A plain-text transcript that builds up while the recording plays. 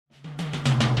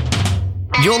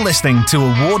You're listening to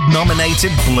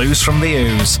award-nominated Blues from the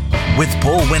Ouse with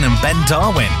Paul Winn and Ben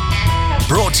Darwin.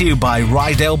 Brought to you by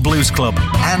Rydale Blues Club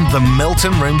and the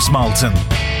Milton Rooms Malton.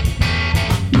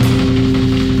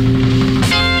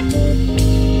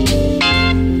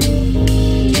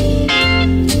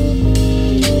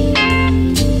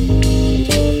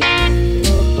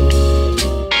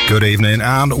 Good evening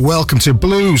and welcome to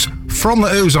Blues from the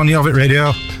Ouse on Jorvik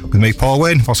Radio with me, Paul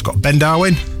Winn. I've also got Ben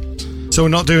Darwin. So we're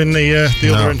not doing the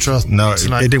other intro. No,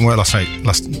 tonight. it didn't work last night.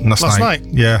 Last night?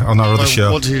 Yeah, on our other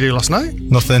show. What did you do last night?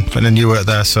 Nothing. And then you weren't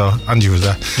there, so Angie was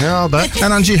there. Yeah, I'll bet.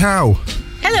 And Angie, how?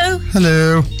 Hello.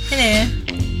 Hello.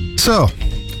 Hello. So,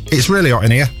 it's really hot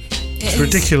in here. It's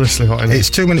ridiculously hot in here. It's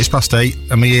 2 minutes past 8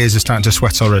 and my ears are starting to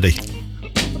sweat already.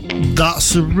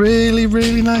 That's a really,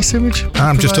 really nice image.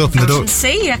 I'm just opening the door.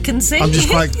 I can see. I'm just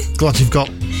quite glad you've got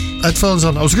headphones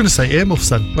on. I was going to say earmuffs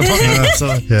then.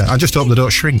 Yeah, I just opened the door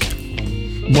to shrink.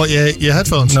 What, your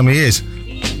headphones? No, my ears.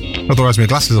 Otherwise my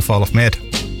glasses will fall off my head.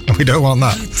 And we don't want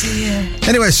that. Oh dear.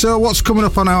 Anyway, so what's coming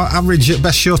up on our average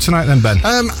best show tonight then, Ben?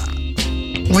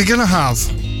 We're going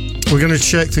to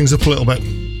shake things up a little bit.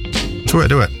 Do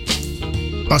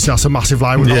it. That's a massive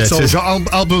lie. We've Yeah,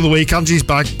 got album of the week, Angie's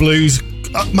Bag, Blues.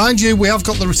 Mind you, we have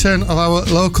got the return of our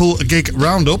local gig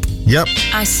roundup. Yep.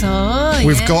 I saw.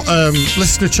 We've got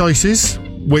listener choices,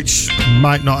 which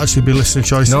might not actually be listener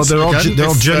choices. No, they're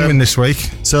all genuine this week.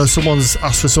 So someone's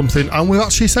asked for something, and we've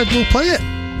actually said we'll play it.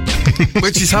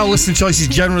 Which is how listener choices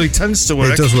generally tends to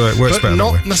work. It does work. Works but better,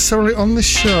 not necessarily on this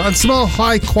show. And some more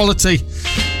high quality,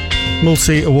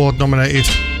 multi-award nominated,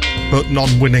 but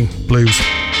non-winning blues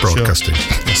broadcasting.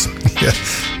 Yeah.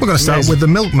 We're going to start with the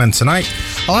Milkmen tonight.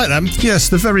 I like them. Yes,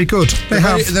 they're very good. They're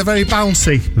very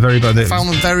bouncy. Very bad. I found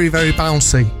them very, very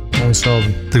bouncy when I saw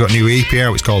them. They've got a new EP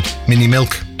out. It's called Mini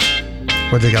Milk.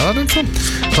 Where'd they get that in from?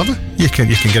 Clever. You can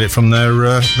get it from their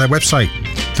website,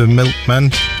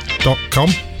 themilkmen.com.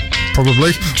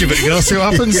 Probably. Give it a go, see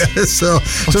what happens. Yeah, so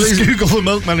just Google the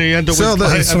Milkmen and you end up with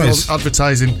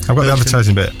advertising. I've got the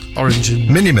advertising bit. Orange and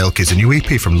Mini Milk is a new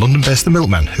EP from London-based The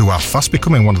Milkmen, who are fast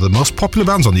becoming one of the most popular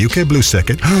bands on the UK blues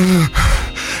circuit.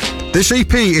 This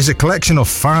EP is a collection of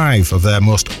 5 of their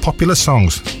most popular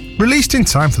songs, released in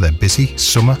time for their busy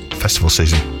summer festival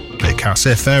season. They can't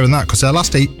say fairer than that because their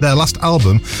last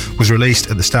album was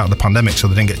released at the start of the pandemic, so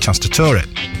they didn't get a chance to tour it.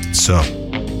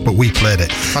 But we played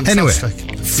it. Fantastic.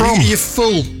 Anyway, you're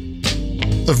full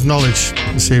of knowledge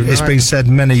this evening. It's been said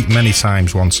many, many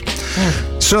times once.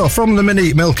 So, from the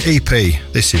Mini Milk EP,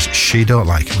 this is She Don't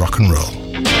Like Rock and Roll.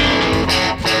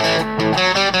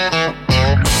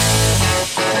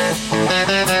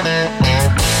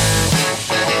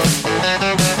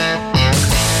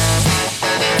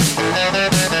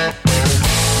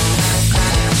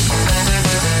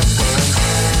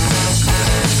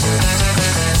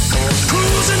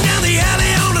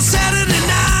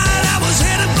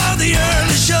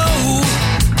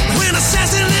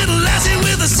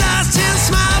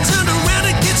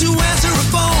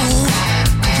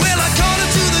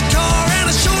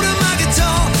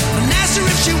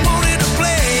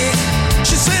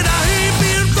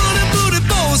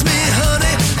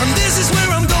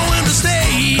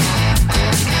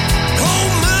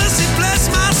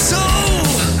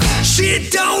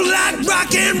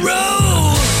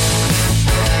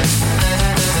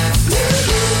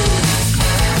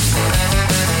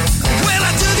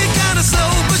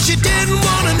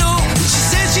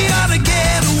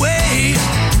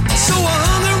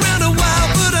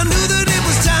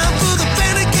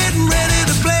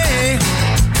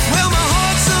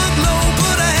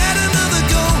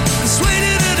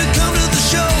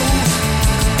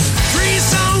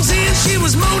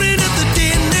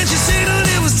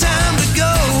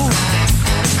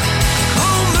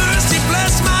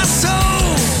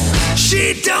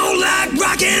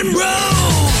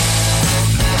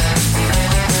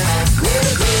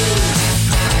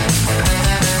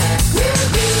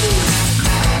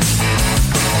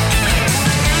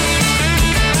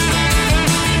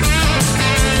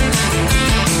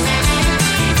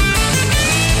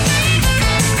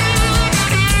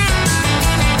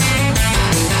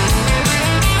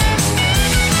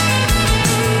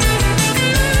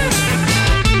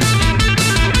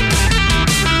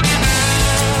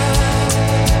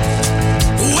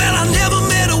 Well, I never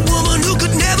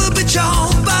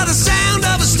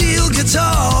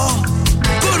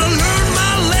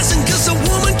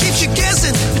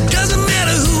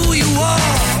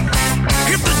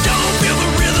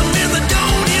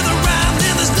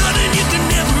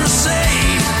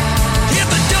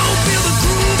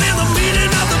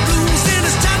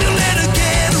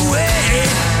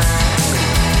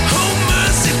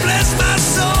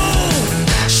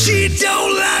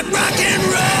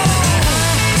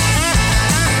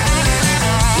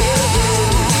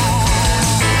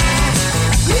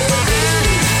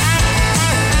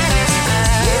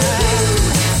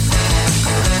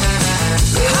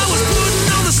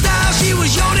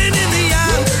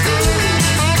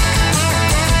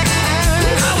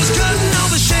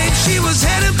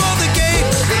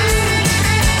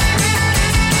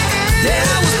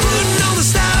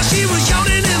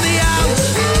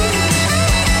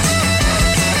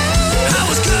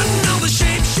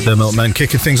The Milkmen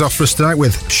kicking things off for us tonight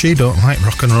with She Don't Like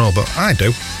Rock and Roll, but I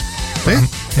do.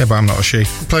 Yeah, but I'm not a she.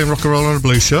 Playing rock and roll on a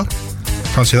blues show.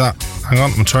 Fancy that. Hang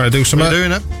on, I'm trying to do something. You're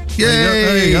doing it. Yay!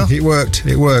 There you go. It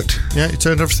worked. Yeah, you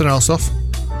turned everything else off.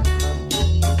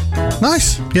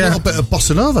 Nice. Yeah. A little bit of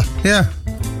bossa nova. Yeah.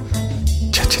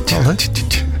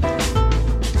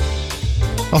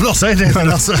 I'm not saying anything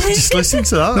else. Just listen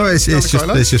to that. No, it's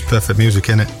just perfect music,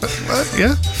 innit?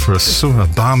 Yeah. For a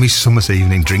balmy summer's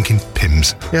evening, drinking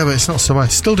Pimm's. Yeah, but it's not summer.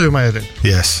 Still doing my head in.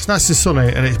 Yes. It's nice and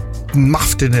sunny, and it's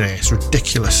maffed in it. It's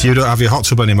ridiculous. You don't have your hot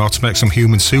tub anymore to make some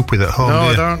human soup with at home, No, do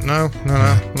I you? don't. No.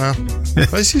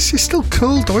 But it's still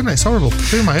cold, though, isn't it? It's horrible.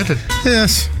 Doing my head in.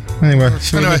 Yes. Anyway,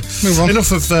 move on.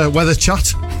 Enough of weather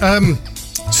chat.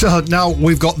 So now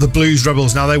we've got the Blues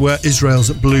Rebels. Now they were Israel's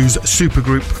blues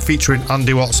supergroup featuring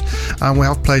Andy Watts, and we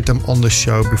have played them on the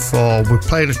show before. We're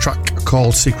playing a track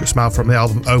called Secret Smile from the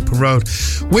album Open Road,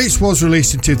 which was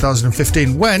released in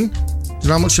 2015. When, do you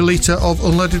know how much a litre of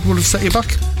unleaded would have set you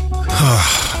back?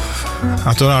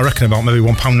 I don't know, I reckon about maybe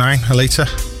 £1.9 a litre.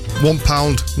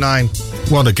 £1.9.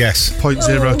 What a guess.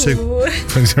 0.02.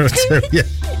 0.02, yeah.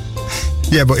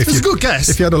 Yeah, but It's a good guess.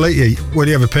 If you had a litre, would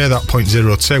you ever pay that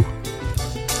 0.02?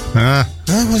 Well,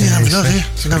 you never know, do you?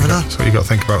 You never know. That's what you've got to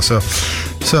think about. So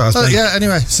Yeah,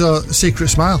 anyway, so Secret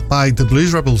Smile by the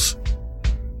Blues Rebels.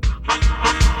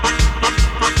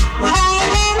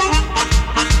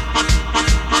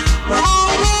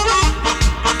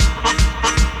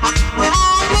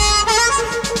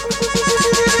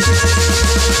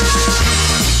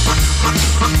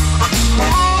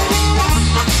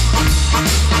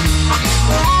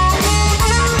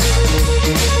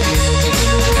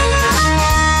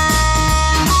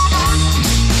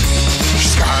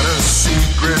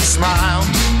 Smile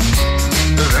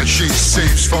that she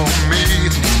saves for me.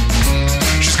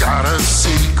 She's got a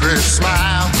secret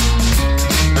smile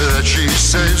that she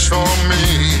saves for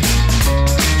me.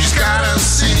 She's got a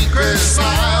secret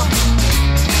smile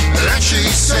that she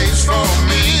saves for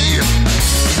me.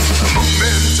 The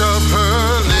movement of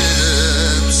her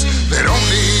lips that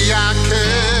only I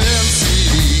can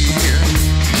see.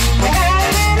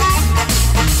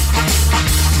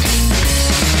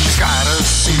 She's got a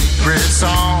secret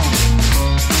song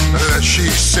that she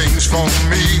sings for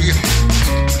me.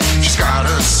 She's got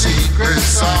a secret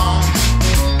song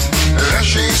that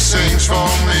she sings for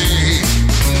me.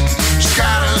 She's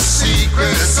got a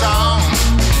secret song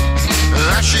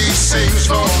that she sings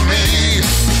for me.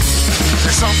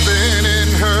 There's something in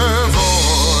her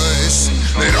voice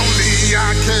that only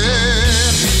I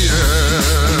can hear.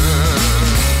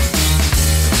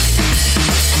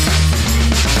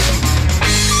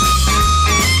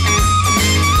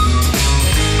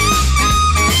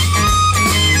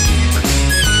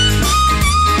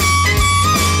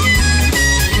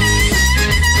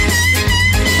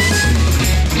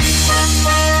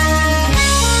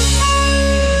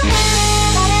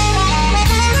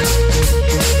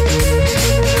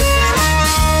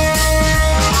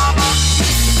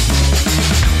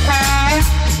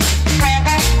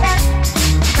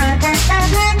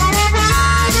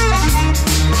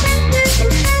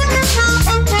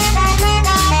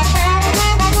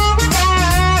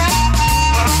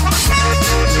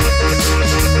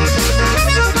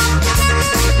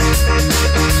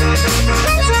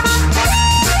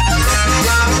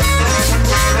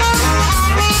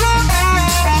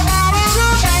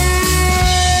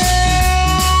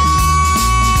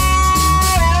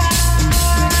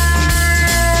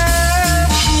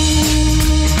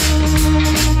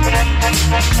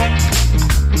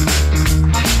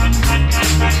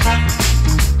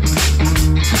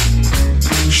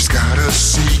 She's got a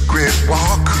secret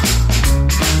walk,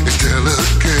 it's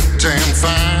delicate and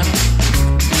fine.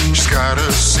 She's got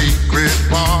a secret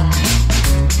walk,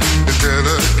 it's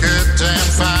delicate and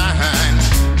fine.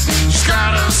 She's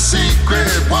got a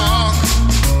secret walk,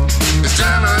 it's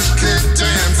delicate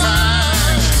and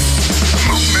fine. The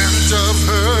movement of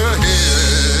her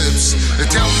hips, they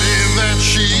tell me that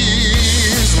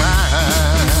she's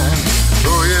mine.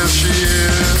 Oh yes, she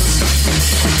is.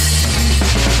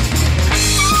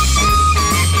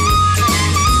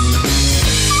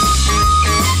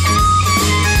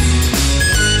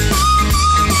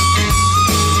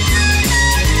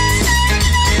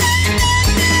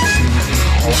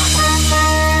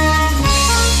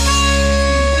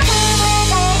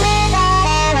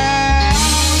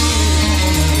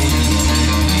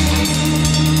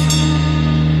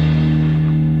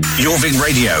 Jorvik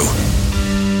Radio.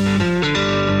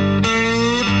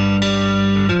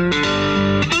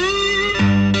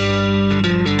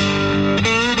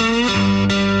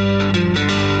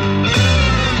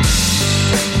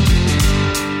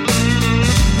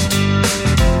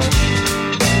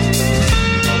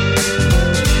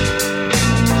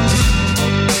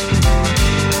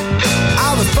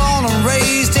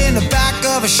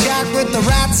 of a shack with the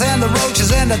rats and the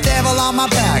roaches and the devil on my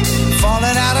back.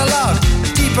 Falling out of love,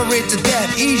 deeper into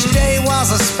debt. Each day was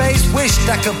a space, wished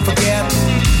I could forget.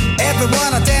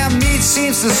 Everyone I damn meet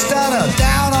seems to stutter.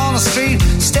 Down on the street,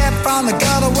 step from the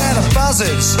gutter where the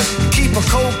buzzards keep a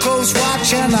cold close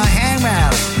watch, and the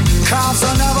hangman carves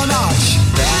another notch.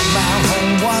 Back my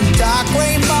home one dark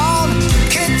gray morn,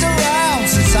 kicked around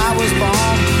since I was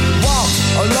born. Walked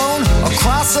alone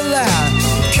across the land,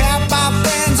 count my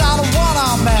friends on a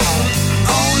one-arm man.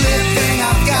 Only thing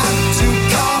I've got to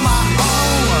call my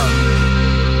own.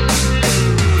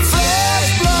 Flesh,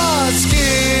 blood,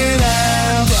 skin,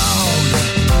 and bone.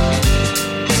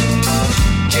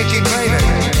 Chicken gravy.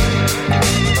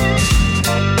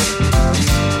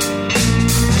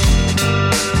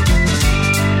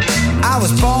 I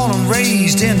was born and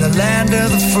raised in the land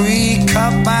of the free.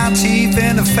 Cut my teeth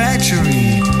in a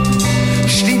factory.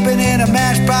 Sleeping in a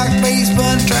matchbox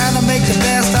basement, trying to make the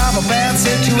best of a bad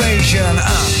situation.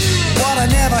 What I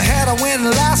never had, I went and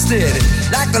lost it.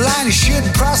 Like the line you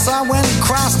shouldn't cross, I went and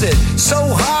crossed it. So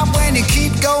hard when you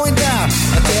keep going down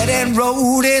a dead-end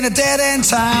road in a dead-end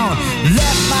town.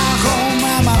 Left my home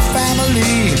and my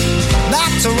family,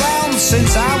 knocked around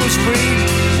since I was free.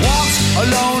 Walked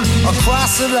alone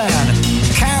across the land,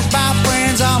 count my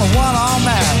friends on a one-arm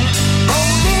man.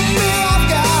 Only thing I've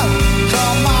got,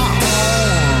 call my own,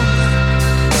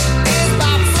 is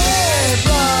my flesh,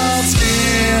 blood,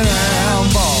 skin,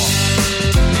 and bone.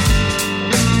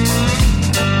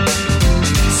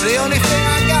 It's the only thing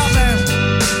I got, man.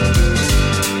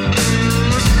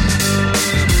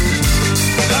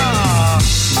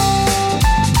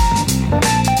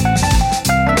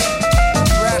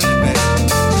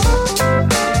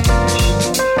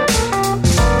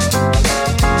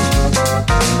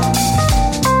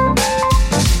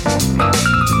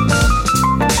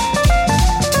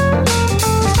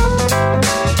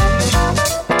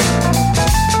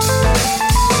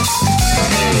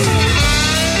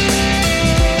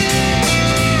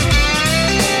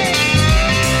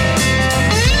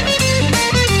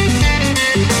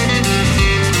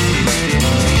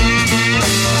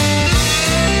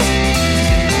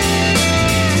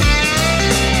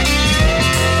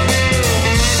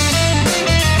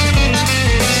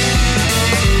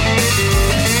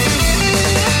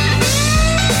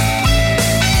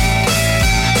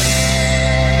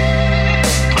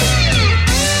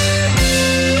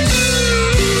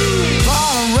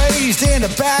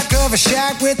 A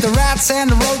shack with the rats and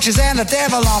the roaches and the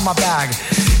devil on my back.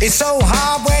 It's so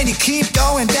hard when you keep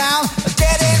going down a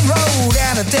dead-end road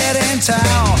and a dead-end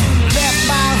town. Left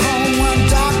my home one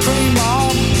dark gray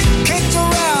morn, kicked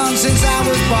around since I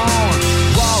was born.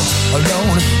 Walked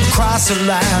alone across the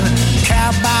land,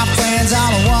 count my friends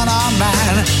on a one-arm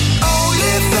man.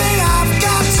 Only thing I've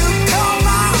got to call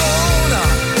my own.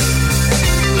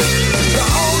 The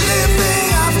only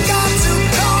thing I've got to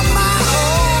call my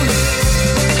own.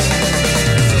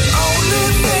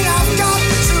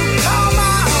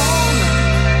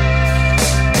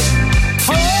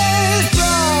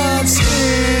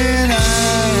 Skin and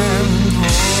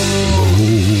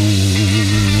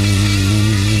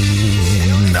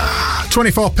Nah.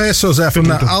 24 pesos there from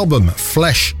that album,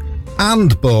 Flesh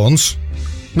and Bones.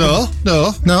 No, that's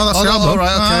the album. All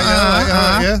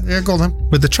right, okay, yeah, go on then.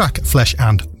 With the track Flesh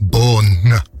and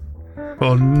Bone.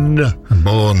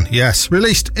 Bone, yes.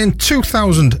 Released in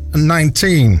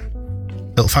 2019.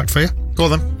 Little fact for you. Go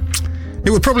on then.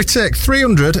 It would probably take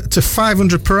 300 to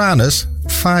 500 piranhas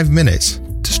 5 minutes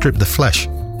to strip the flesh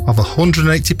of a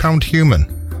 £180 human.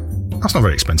 That's not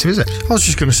very expensive, is it? I was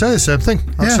just going to say the same thing,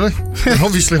 actually. Yeah. And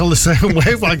obviously on the same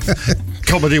wavelength,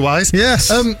 comedy-wise.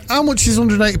 Yes. How much is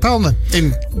 £180 then,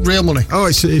 in real money? Oh,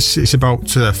 it's about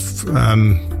 10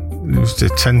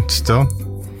 stone.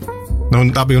 No,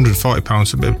 that'd be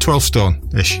 £140, about 12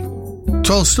 stone-ish.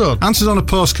 12 stone? Answers on a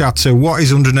postcard to what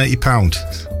is £180?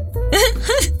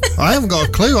 I haven't got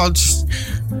a clue. I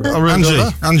really don't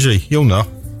know. Angie, you'll know.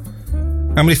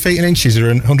 How many feet and inches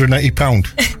are £180?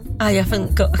 I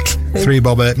haven't got a clue. 3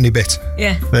 bob halfpenny bit.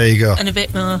 Yeah. There you go. And a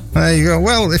bit more. There you go.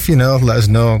 Well, if you know, let us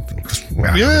know.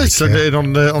 Yeah, send it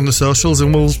in on the socials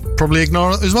and we'll probably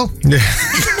ignore it as well. Yeah.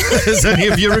 As any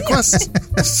of your requests.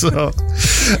 So,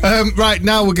 right,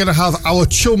 now we're going to have our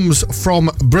chums from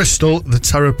Bristol, the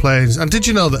Terraplanes. And did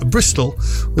you know that Bristol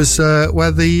was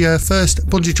where the first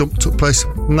bungee jump took place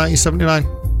in 1979?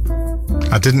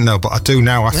 I didn't know, but I do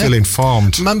now. I feel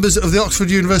informed. Members of the Oxford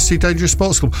University Dangerous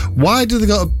Sports Club. Why did they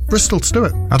go to Bristol to do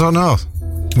it? I don't know.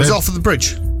 Was it off of the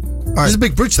bridge? There's a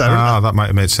big bridge there, isn't there? That might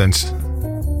have made sense.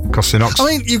 Because in Oxford... I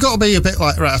mean, you've got to be a bit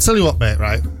like... Right, I'll tell you what, mate,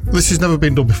 right? This has never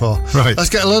been done before. Right. Let's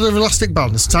get a load of elastic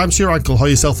bands, tie them to your ankle, haul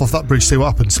yourself off that bridge, see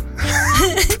what happens.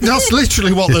 That's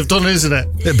literally what they've done, isn't it?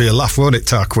 It'd be a laugh, won't it,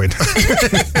 Tarquin?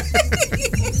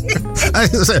 Hey,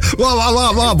 say,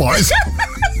 well, boys,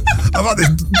 I've had this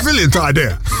brilliant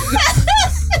idea.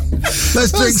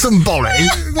 Let's drink some bolly.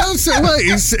 That's a way.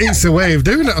 It's a way of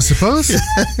doing it, I suppose.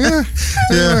 Yeah.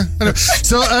 Anyway,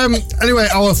 so, anyway,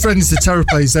 our friends, the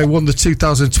Terrorplays, they won the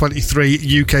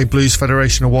 2023 UK Blues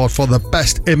Federation Award for the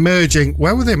best emerging.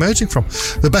 Where were they emerging from?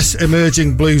 The best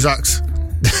emerging blues acts.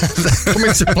 They're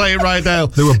coming to play at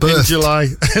Rydale They were birthed in July,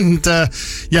 and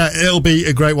it'll be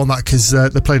a great one, that, because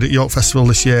they played at York Festival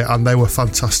this year and they were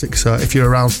fantastic. So if you're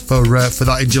around for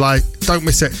that in July, don't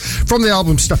miss it. From the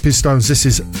album Stepping Stones, this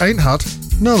is Ain't Had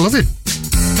No Lovin'.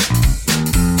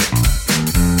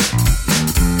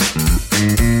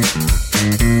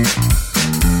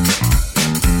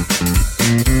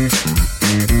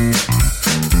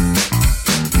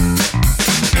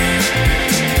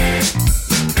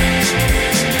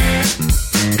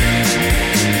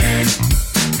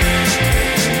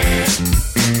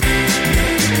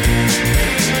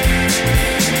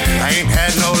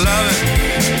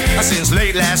 Since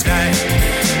late last night,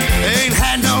 ain't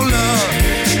had no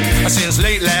love since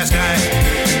late last night.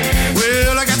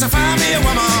 Well, I got to find me a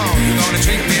woman who's gonna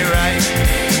treat me right.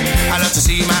 I love to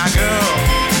see my girl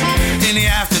in the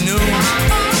afternoon.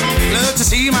 Love to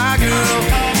see my girl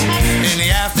in the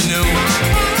afternoon.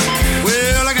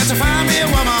 Well, I got to find me a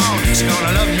woman, she's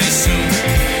gonna love me soon.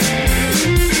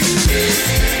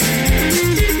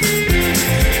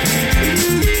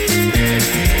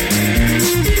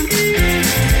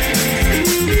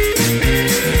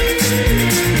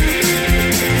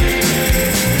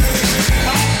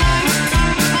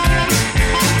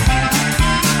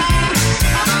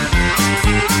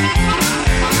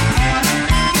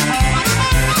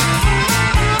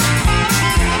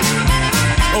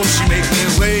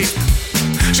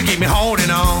 She keep me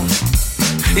holding on.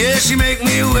 Yeah, she make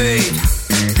me wait.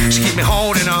 She keep me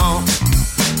holding on.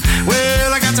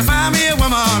 Well, I got to find me a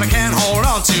woman I can't hold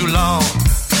on too long.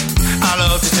 I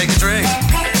love to take a drink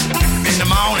in the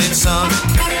morning sun.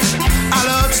 I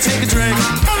love to take a drink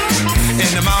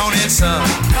in the morning sun.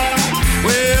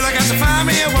 Well, I got to find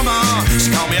me a woman.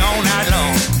 She call me all night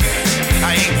long.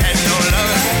 I ain't had no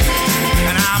love,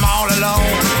 and I'm all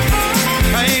alone.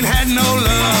 I ain't had no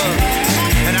love,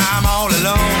 and I'm all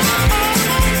alone.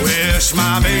 Where's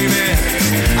my baby?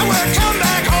 I will come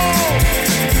back home.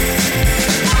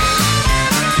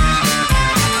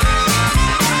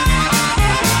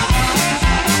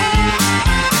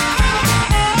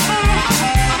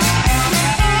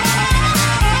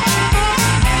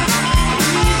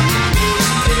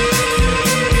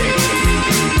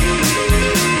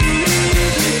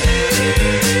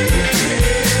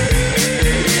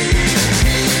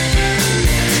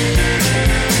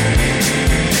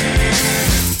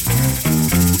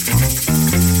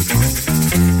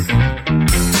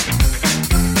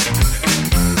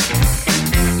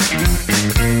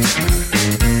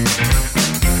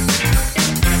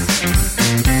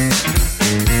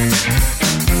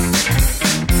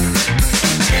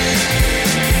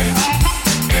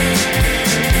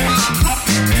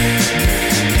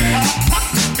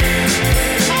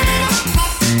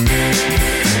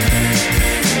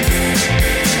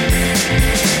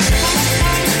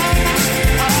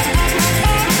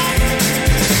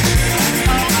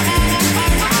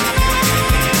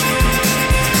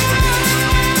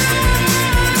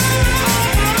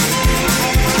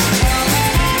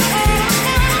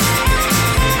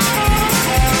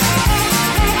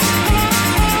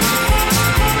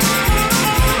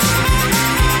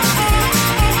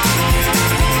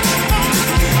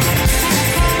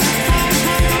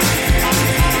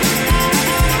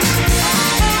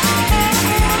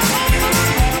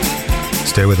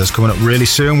 Stay with us. Coming up really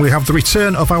soon, we have the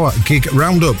return of our gig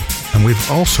roundup, and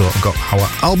we've also got our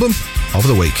album of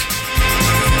the week.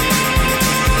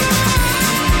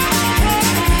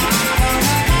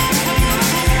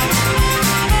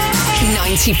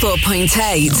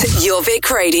 .8 Jorvik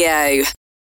Radio.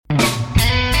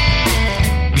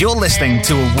 You're listening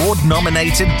to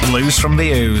award-nominated Blues from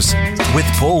the Ouse with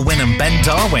Paul Winn and Ben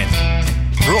Darwin.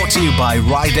 Brought to you by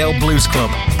Rydale Blues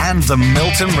Club and the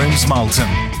Milton Rooms Malton.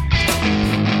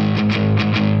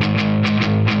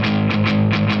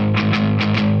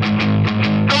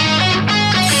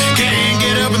 Can't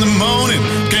get up in the morning,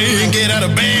 can't get out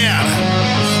of bed.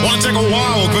 Wanna take a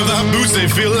walk with our boots, they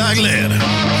feel like lead.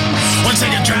 Wanna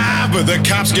take a drive, but the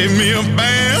cops gave me a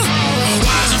ban.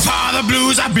 Wasn't for the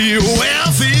blues, I'd be a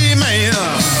wealthy man.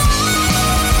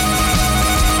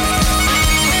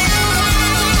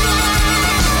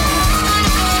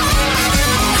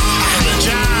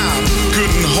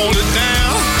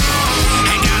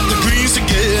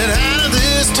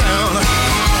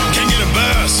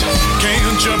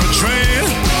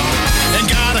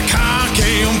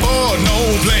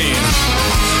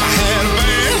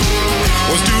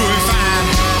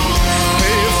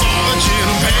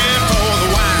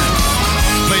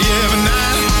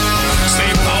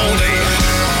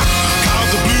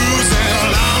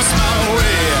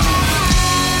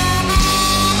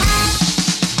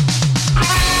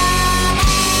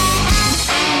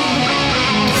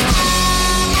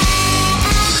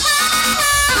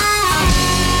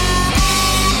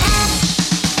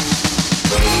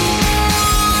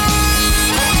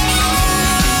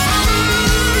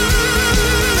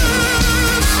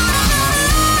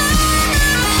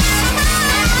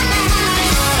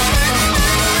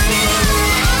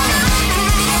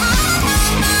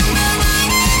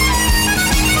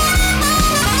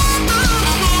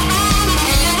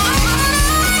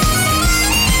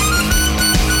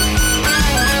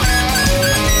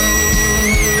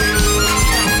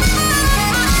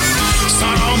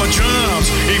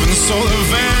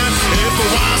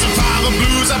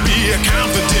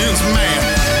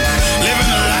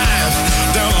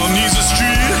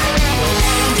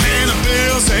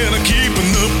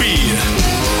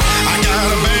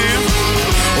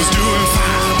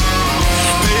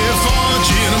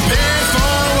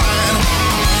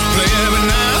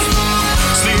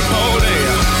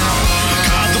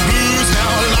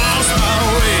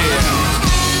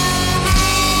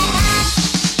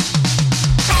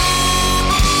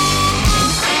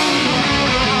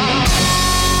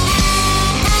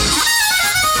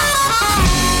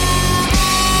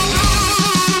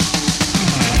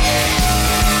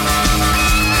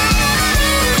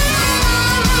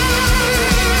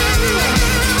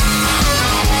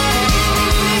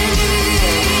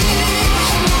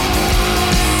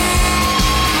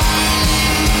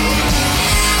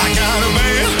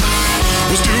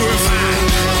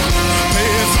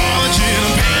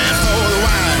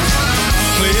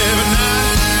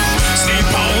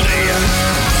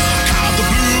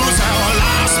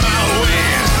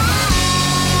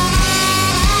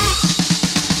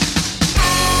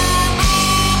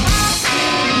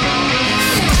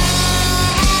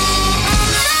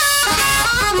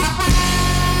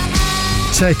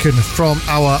 taken from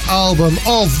our album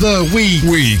of the week.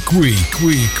 Week.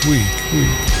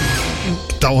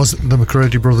 That wasn't the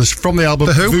McCurdy brothers. From the album...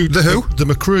 The who? The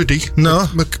McCurdy. No.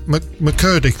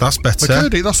 McCurdy. That's better.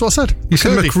 McCurdy, that's what I said. You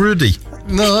said McCurdy.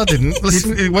 No, I didn't.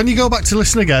 Listen, when you go back to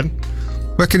listen again...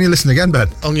 Where can you listen again, Ben?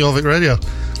 On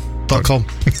jorvikradio.com.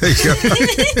 There you go.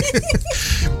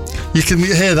 You can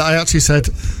hear that I actually said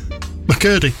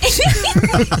McCurdy.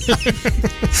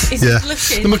 Yeah.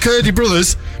 The McCurdy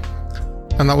brothers.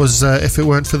 And that was If It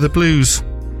Weren't for the Blues.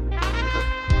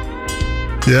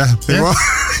 Yeah, it was.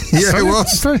 Yeah, it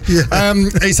was. Yeah.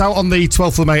 It's out on the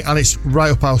 12th of May and it's right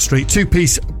up our street.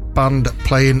 Two-piece band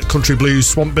playing country blues,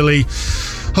 swamp billy,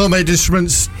 homemade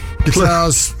instruments,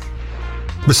 guitars,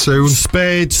 bassoon,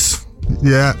 spades,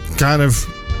 yeah, kind of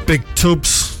big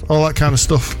tubs, all that kind of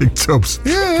stuff. Big tubs,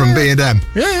 yeah, from B&M.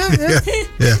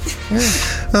 Yeah.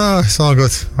 Oh, it's all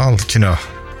good. All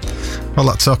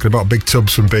that talking about big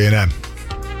tubs from B&M.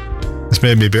 It's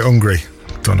made me a bit hungry.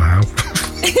 Don't know how.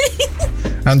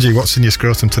 Angie, what's in your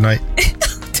scrotum tonight?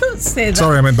 Don't say that.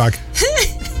 Sorry, I meant bag.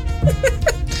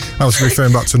 I was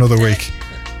referring back to another week.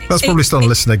 That's probably still on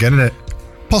listen again, isn't it?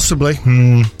 Possibly.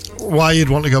 Why you'd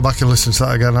want to go back and listen to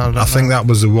that again? I think that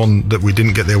was the one that we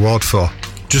didn't get the award for.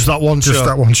 Just that one show. Just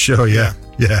that one show, yeah.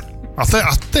 I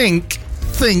think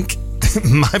it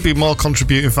might be more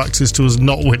contributing factors to us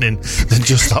not winning than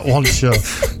just that one show.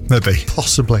 Maybe.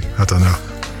 Possibly. I don't know.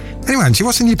 Anyway, Angie,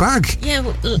 what's in your bag?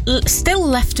 Yeah, still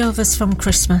leftovers from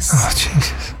Christmas. Oh,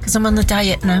 Jesus. Because I'm on the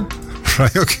diet now.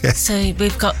 Right, okay. So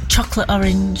we've got chocolate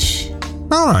orange.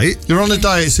 All right. You're on a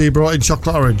diet, so you brought in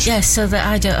chocolate orange? Yeah, so that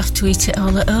I don't have to eat it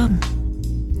all at home.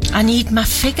 I need my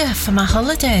figure for my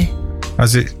holiday.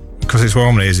 Has it, because it's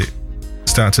warm, is it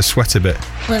starting to sweat a bit?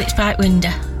 Well, it's bright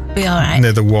window. Be all right.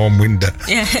 Near the warm window.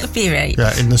 Yeah, it'll be right.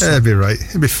 Yeah, in the sun. It'll be right.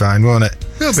 It'll be fine, won't it?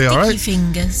 It'll be all right. Sticky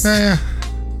fingers. Yeah.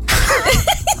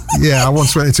 Yeah, I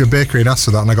once went into a bakery and asked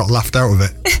for that and I got laughed out of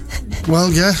it.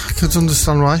 Well, yeah, I could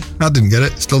understand why. I didn't get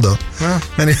it, still don't. Yeah.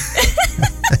 Anyway,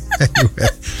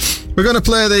 we're going to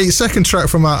play the second track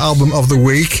from our album of the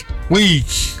week.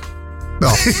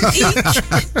 Oh.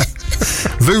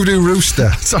 Voodoo Rooster.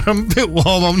 Sorry, I'm a bit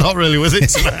warm, I'm not really with it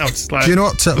tonight. Do you know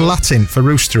what Latin for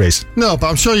rooster is? No, but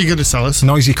I'm sure you're going to tell us.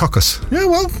 Noisy coccus. Yeah,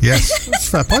 well, yes. That's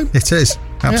a fair point. It is,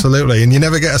 absolutely. Yeah. And you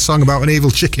never get a song about an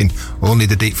evil chicken, only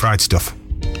the deep fried stuff.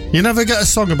 You never get a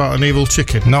song about an evil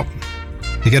chicken? Nope.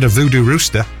 You get a voodoo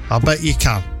rooster. I bet you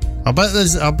can. I bet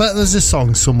there's a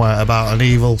song somewhere about an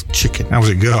evil chicken. How's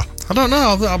it go? I don't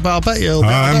know, but I'll bet you.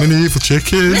 I'm an evil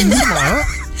chicken.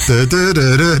 Da, da,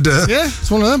 da, da, da. Yeah, it's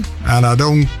one of them. And I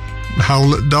don't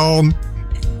howl at dawn.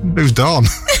 Who's Dawn?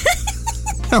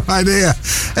 No idea.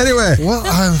 Anyway,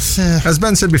 as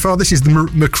Ben said before, this is the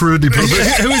McCurdy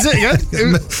brothers. Who is it again?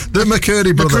 The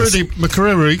McCurdy brothers.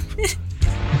 McCurdy.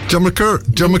 John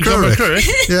McCurry.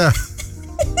 Yeah.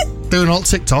 Doing all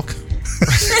TikTok.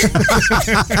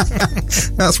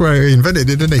 That's where he invented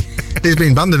it, didn't he? He's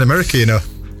been banned in America, you know.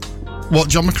 What,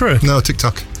 John McCurry? No,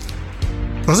 TikTok.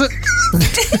 Was it?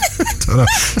 Don't know.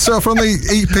 So from the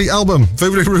EP album,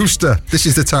 Voodoo Rooster, this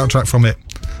is the title track from it.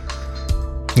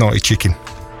 Naughty Chicken.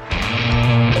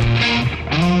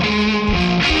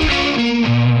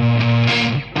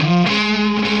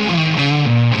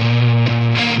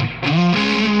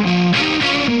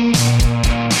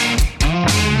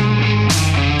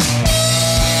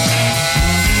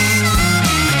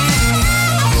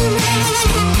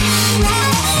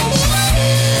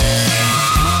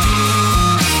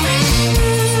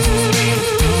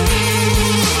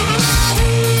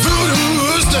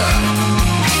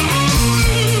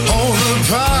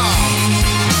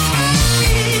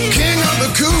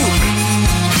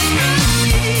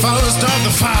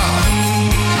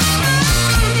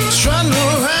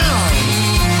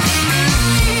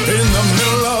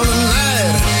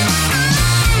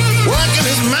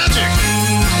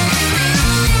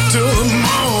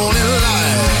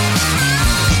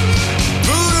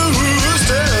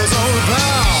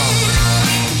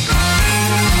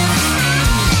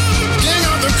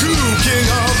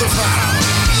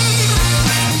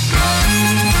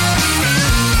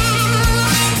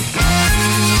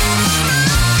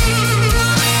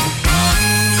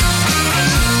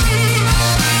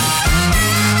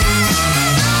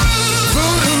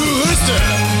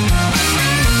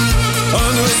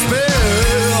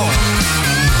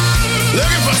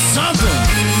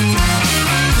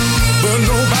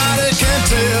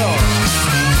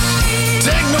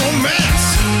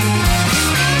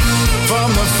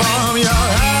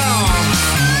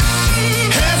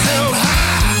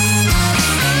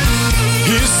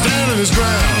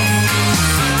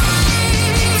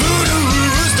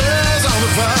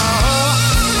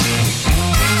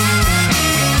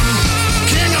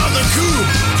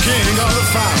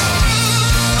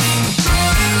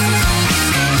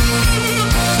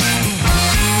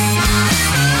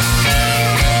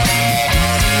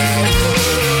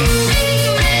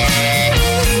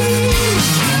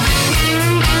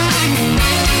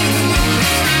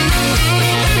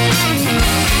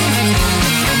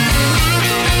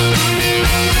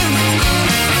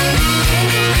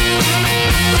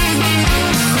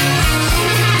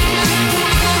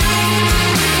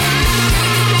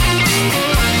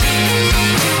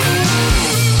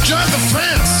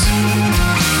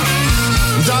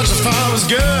 Dodged the farmer's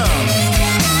girl.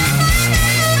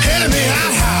 Head in the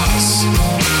outhouse.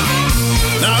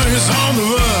 Now he's on the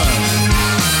run.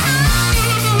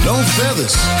 No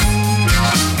feathers.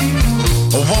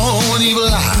 One evil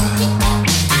eye.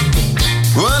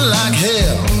 Run like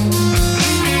hell.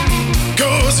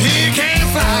 'Cause he can't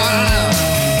fly.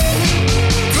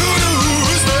 Voodoo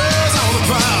whispers on the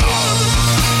prowl.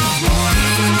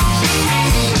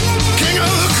 King of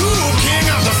the cool, king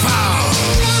of the foul.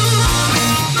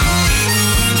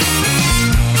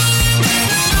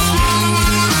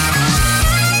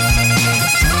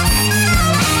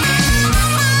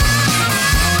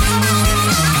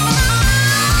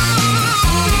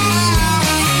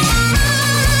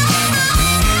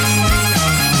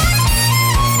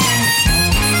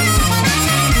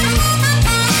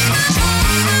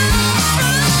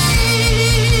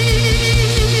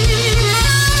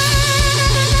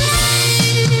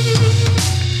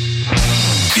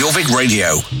 Jorvik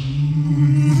Radio.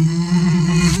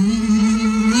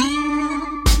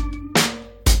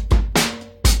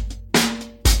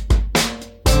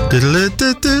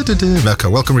 Okay,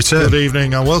 welcome return. Good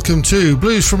evening and welcome to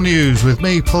Blues from the Ouse with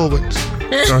me, Paul Winn.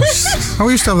 Oh,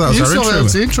 we used to have that as our intro.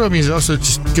 The intro music, also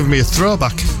just giving me a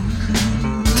throwback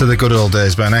to the good old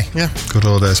days, Benny. Yeah. Good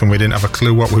old days when we didn't have a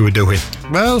clue what we were doing.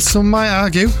 Well, some might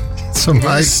argue. Some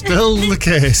might. That's still the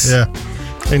case. Yeah.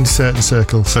 In certain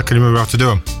circles. So can you remember how to do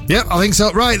them? Yep, I think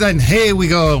so. Right then, here we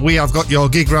go. We have got your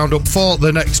gig roundup for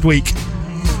the next week.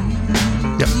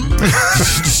 Yep.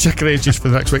 Just checking it just for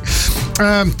the next week.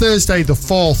 Thursday, the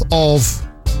 4th of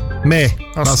May.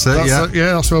 That's it, yeah.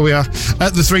 Yeah, that's where we are.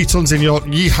 At the 3 Tons in York,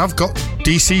 you have got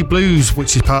DC Blues,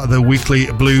 which is part of the weekly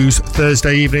blues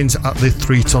Thursday evenings at the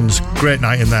 3 Tons. Great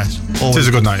night in there. It is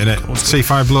a good night, isn't it?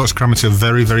 C5 blokes cram into a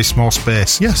very, very small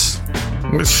space. Yes.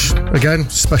 Which, again,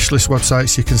 specialist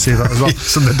websites, you can see that as well.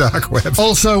 It's on the dark web.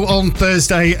 Also on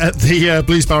Thursday at the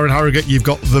Blues Bar in Harrogate, you've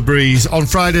got The Breeze. On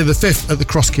Friday the 5th at the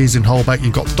Cross Keys in Holbeck,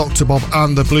 you've got Dr. Bob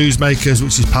and the Blues Makers,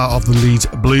 which is part of the Leeds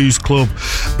Blues Club.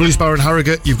 Blues Bar in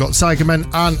Harrogate, you've got Cybermen,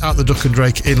 and at the Duck and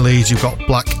Drake in Leeds, you've got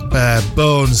Black Bear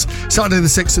Bones. Saturday the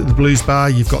 6th at the Blues Bar,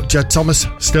 you've got Jed Thomas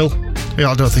still.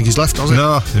 Yeah, I don't think he's left, has he?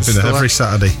 No, he's been there every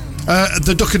Saturday.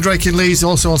 The Duck and Drake in Leeds,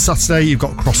 also on Saturday, you've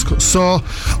got Crosscut Saw.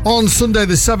 On Sunday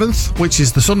the 7th, which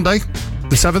is the Sunday,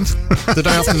 the 7th, the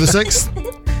day after the 6th,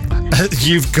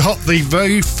 you've got the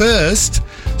very first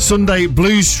Sunday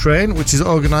Blues Train, which is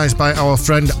organised by our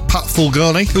friend Pat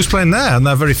Fulgoni. Who's playing there on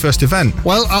their very first event?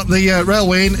 Well, at the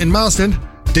Railway Inn in Marsden,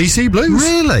 DC Blues.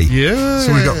 Really? Yeah.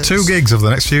 So we've got 2 gigs over the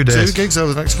next few days. 2 gigs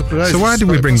over the next couple of days. So why did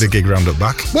we bring the gig roundup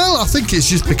back? Well, I think it's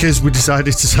just because we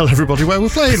decided to tell everybody where we're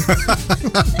playing.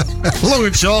 Long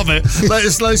and short of it.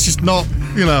 Let's just not,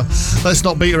 let's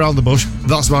not beat around the bush.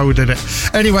 That's why we did it.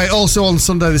 Anyway, also on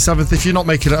Sunday the 7th, if you're not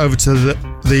making it over to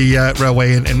the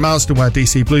Railway Inn in Marsden where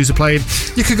DC Blues are playing,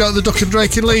 you could go to the Duck and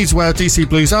Drake in Leeds where DC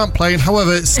Blues aren't playing.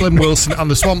 However, Slim Wilson and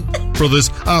the Swamp Brothers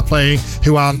are playing,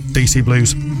 who aren't DC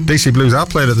Blues. DC Blues are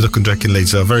playing at the Duck and Drake in Leeds,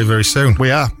 so very, very soon.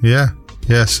 We are. Yeah,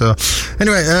 so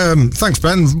anyway, thanks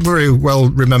Ben, very well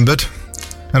remembered.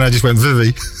 And I just went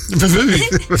Vivi.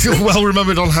 Well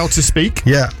remembered on how to speak.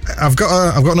 Yeah, I've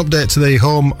got an update to the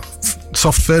home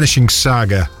soft furnishing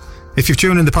saga. If you've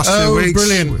tuned in the past 2 weeks... Oh,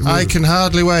 brilliant. I can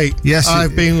hardly wait. Yes.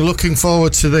 I've been looking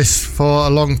forward to this for a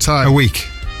long time. A week.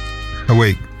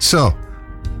 So,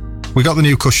 we got the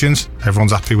new cushions.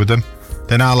 Everyone's happy with them.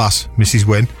 Then our lass, Mrs.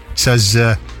 Winn, says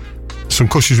some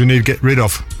cushions we need to get rid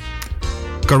of.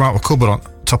 Got them out of a cupboard on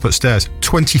top of the stairs.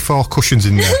 24 cushions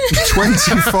in there. 24!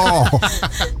 I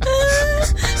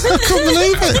couldn't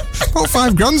believe it. About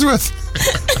 $5,000 worth.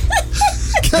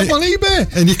 Get on eBay.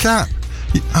 And you can't...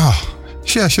 I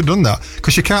should have done that.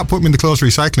 Because you can't put them in the clothes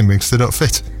recycling bin because they don't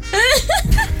fit.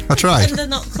 I tried. And they're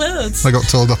not clothes. I got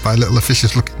told off by a little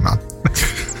officious looking man.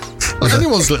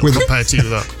 Anyone's little compared to you,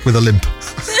 that. With a limp.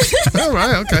 Oh,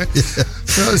 right, okay. Yeah.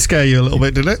 So that scare you a little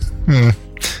bit, didn't it?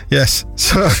 Yes.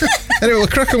 So, anyway, we'll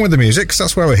crack on with the music because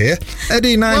that's why we're here.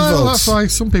 Eddie 9 Volts. That's why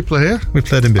some people are here. We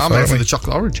played him before. I'm here for the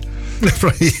chocolate orange.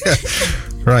 Right, yeah.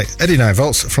 Right, Eddie 9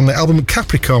 Volts from the album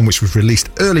Capricorn, which was released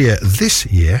earlier this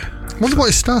year. Wonder what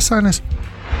his star sign is.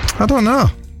 I don't know.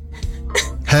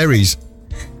 Harry's.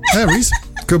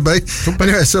 Could be.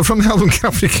 Anyway, so from the album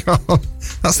Capricorn,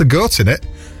 that's the goat in it.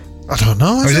 I don't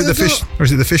know. Or is it the fish? Or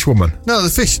is it the fish woman? No, the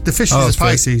fish is a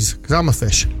Pisces, because I'm a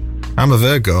fish. I'm a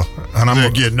Virgo, and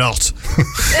I'm. You're not.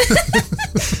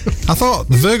 I thought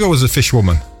the Virgo was a fish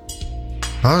woman.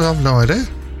 I have no idea.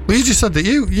 Well, you just said that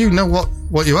you know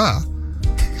what you are.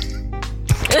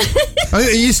 Are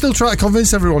you still trying to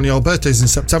convince everyone your birthday's in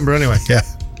September anyway? Yeah.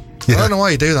 I don't know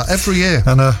why you do that every year.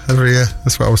 I know, every year.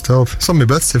 That's what I was told. It's on my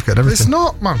birth certificate and everything. It's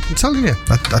not, man. I'm telling you.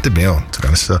 I did my own, to be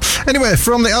honest. So. Anyway,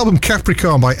 from the album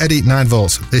Capricorn by Eddie 9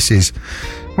 Volts, this is,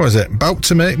 what is it? About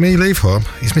to make me leave home.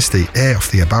 He's missed the A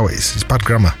off the about. It's bad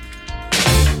grammar.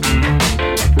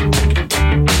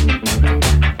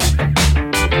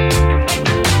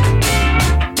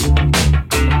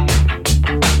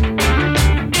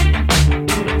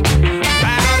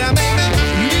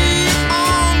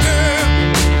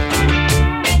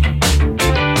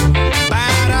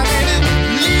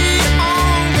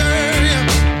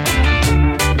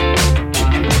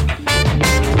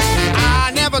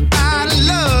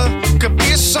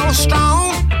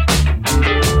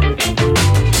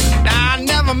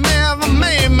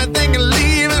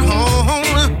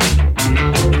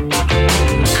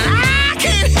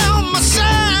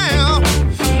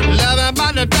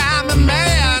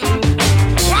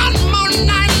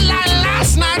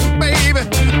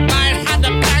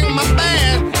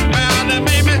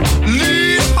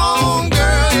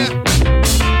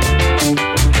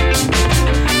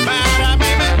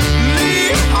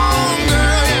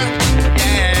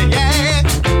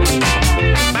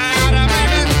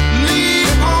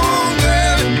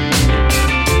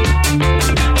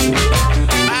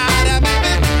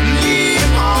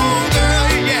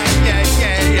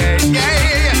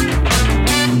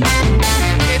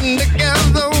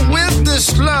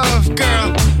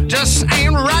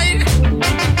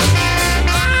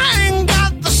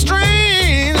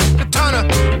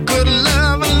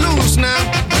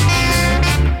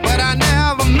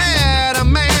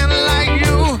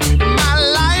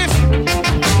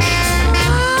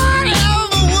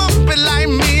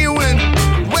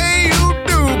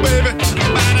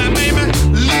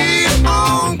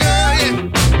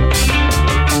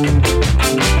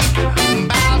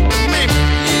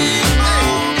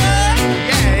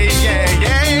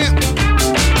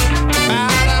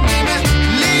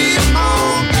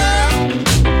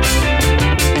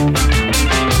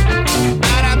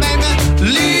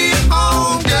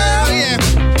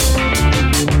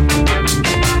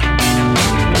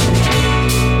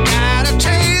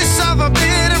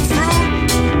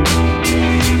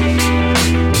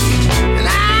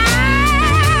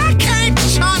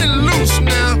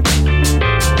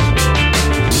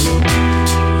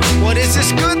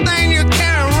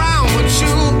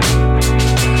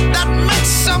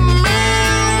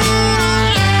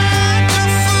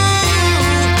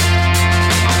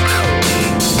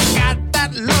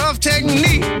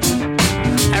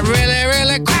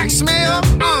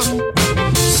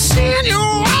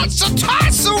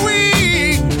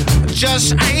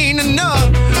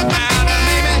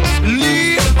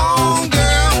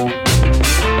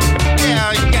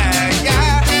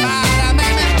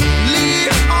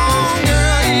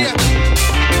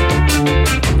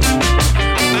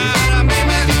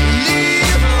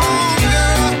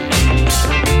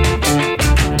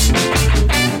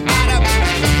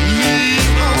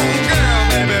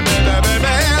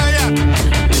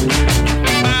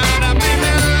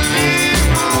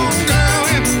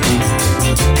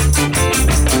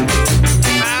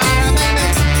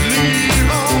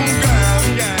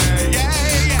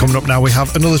 Now we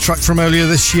have another track from earlier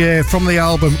this year from the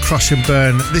album Crash and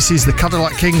Burn. This is the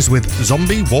Cadillac Kings with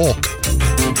Zombie Walk.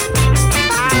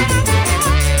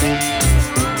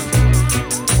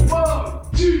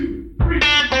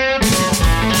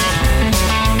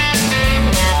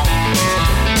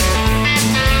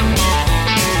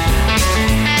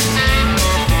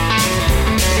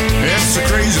 It's a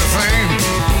crazy thing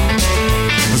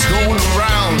that's going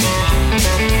around,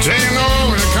 taking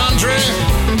over the country,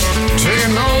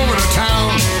 taking over the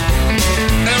town.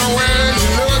 Everywhere you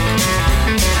look,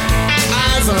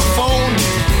 eyes on a phone,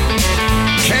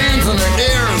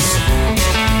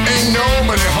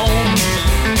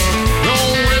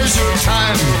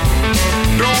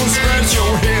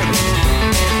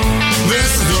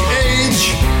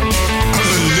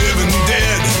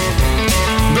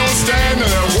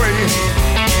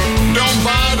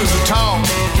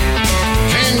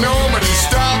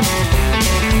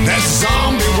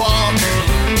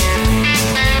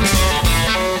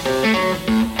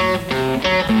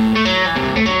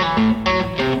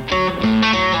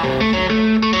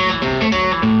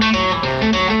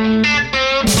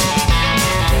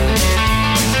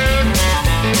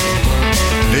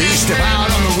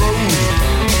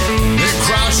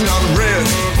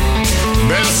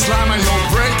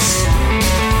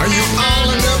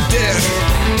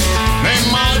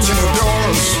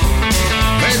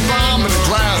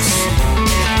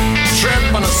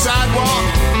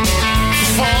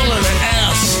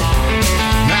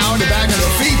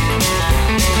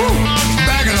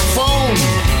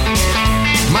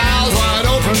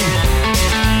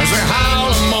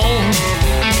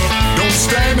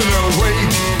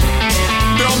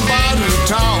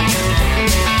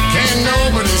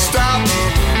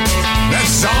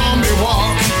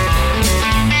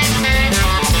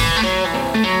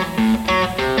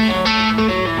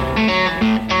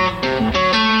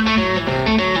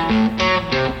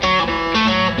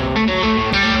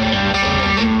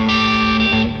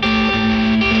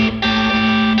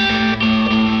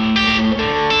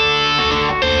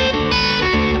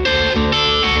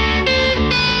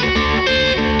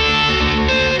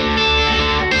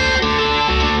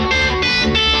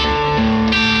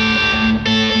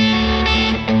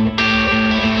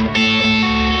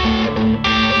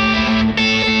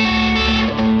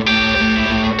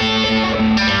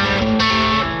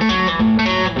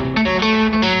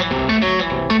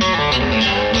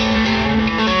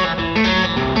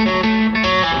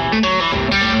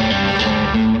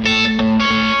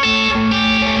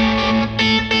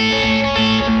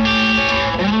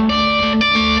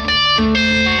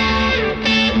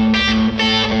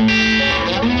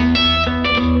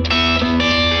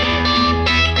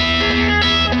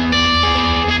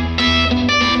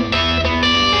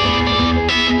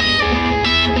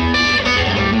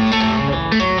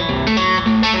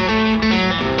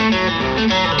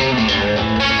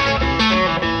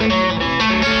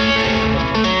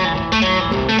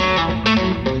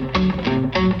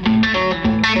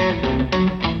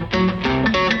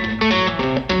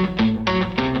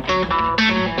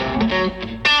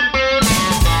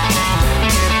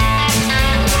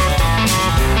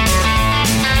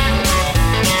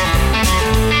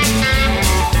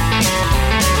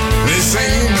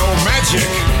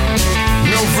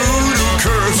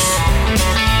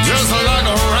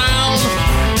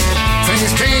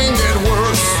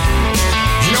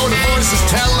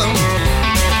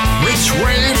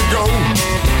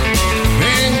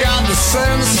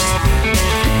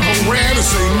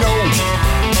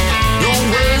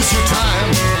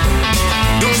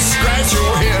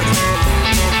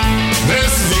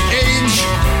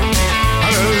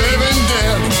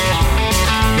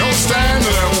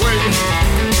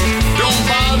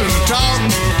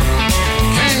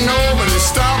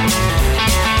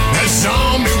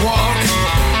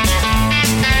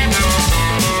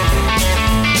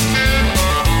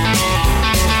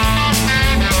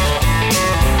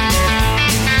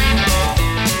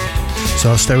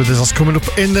 So stay with us. That's coming up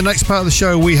in the next part of the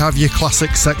show. We have your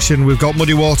classic section. We've got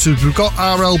Muddy Waters, we've got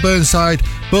R.L. Burnside,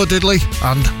 Bo Diddley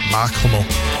and Mark Hummel.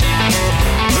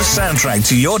 The soundtrack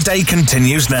to your day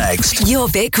continues next.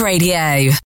 Jorvik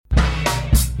Radio.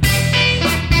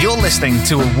 You're listening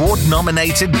to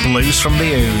award-nominated Blues from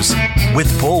the Ouse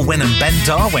with Paul Winn and Ben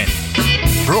Darwin.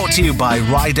 Brought to you by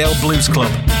Rydale Blues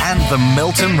Club and the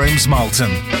Milton Rooms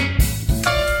Malton.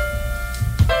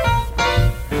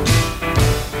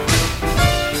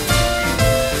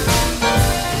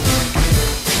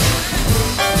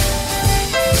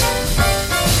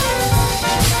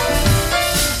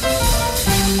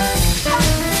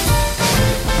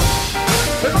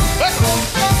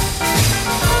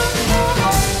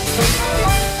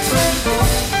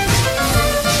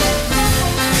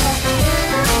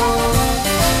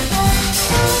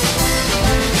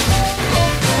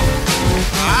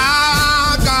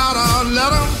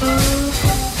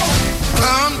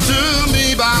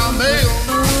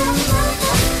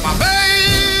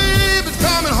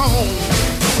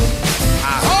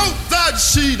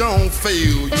 Fail,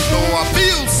 you know I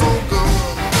feel so good.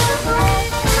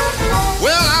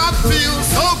 Well, I feel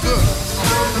so good.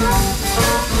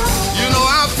 You know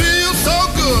I feel so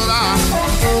good. I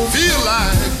feel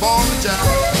like born to die.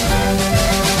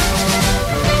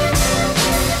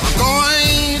 I'm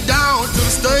going down to the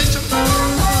station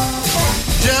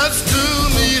just to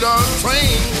meet a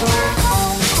train.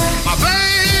 My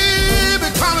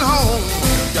baby coming home.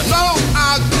 You know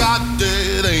I got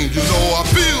that angel. You know I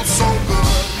feel so good.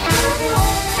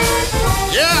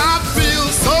 Yeah, I feel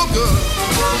so good.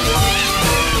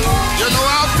 You know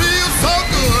I feel so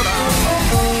good. I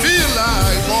feel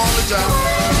like born to die.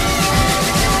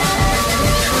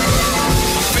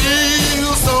 I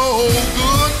feel so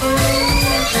good.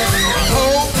 I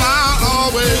hope I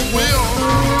always will.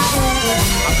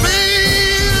 I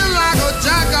feel like a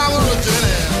jack out of a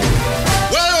jelly,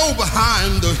 way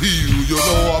behind the hill. You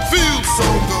know I feel so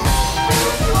good.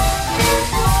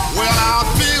 Well, I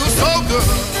feel so good.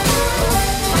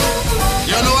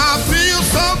 You know I feel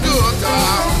so good, I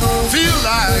feel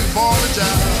like born to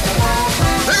die.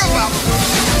 Think about it.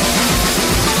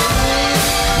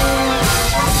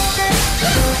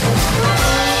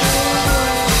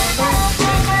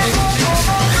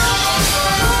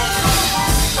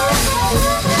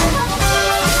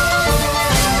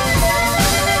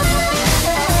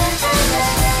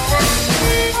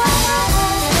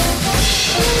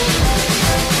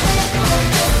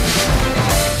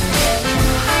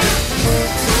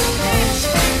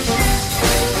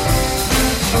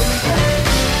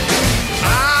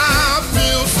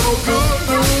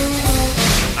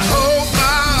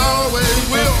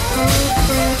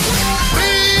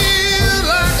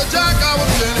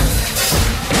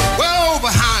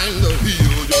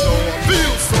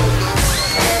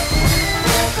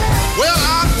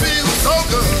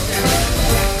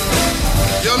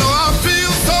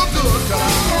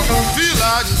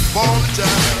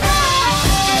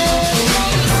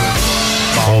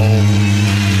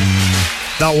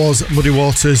 That was Muddy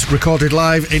Waters, recorded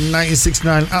live in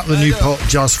 1969 at the Newport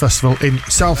Jazz Festival in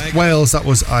South Wales. That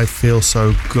was I Feel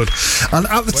So Good. And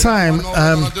at the time,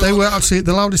 they were actually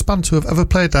the loudest band to have ever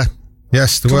played there.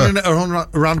 Yes, they were. Coming in at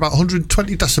around about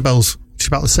 120 decibels, which is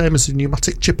about the same as a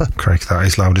pneumatic chipper. Craig, that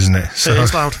is loud, isn't it? So, it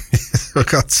is loud. We've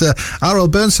got R.L.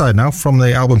 Burnside now from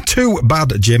the album Too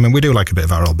Bad Jim, and we do like a bit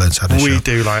of R.L. Burnside. We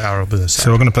do like R.L. Burnside.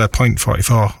 So we're going to play a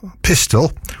 .44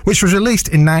 pistol, which was released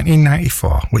in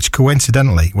 1994, which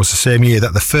coincidentally was the same year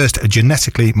that the first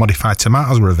genetically modified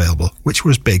tomatoes were available, which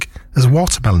were as big as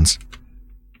watermelons.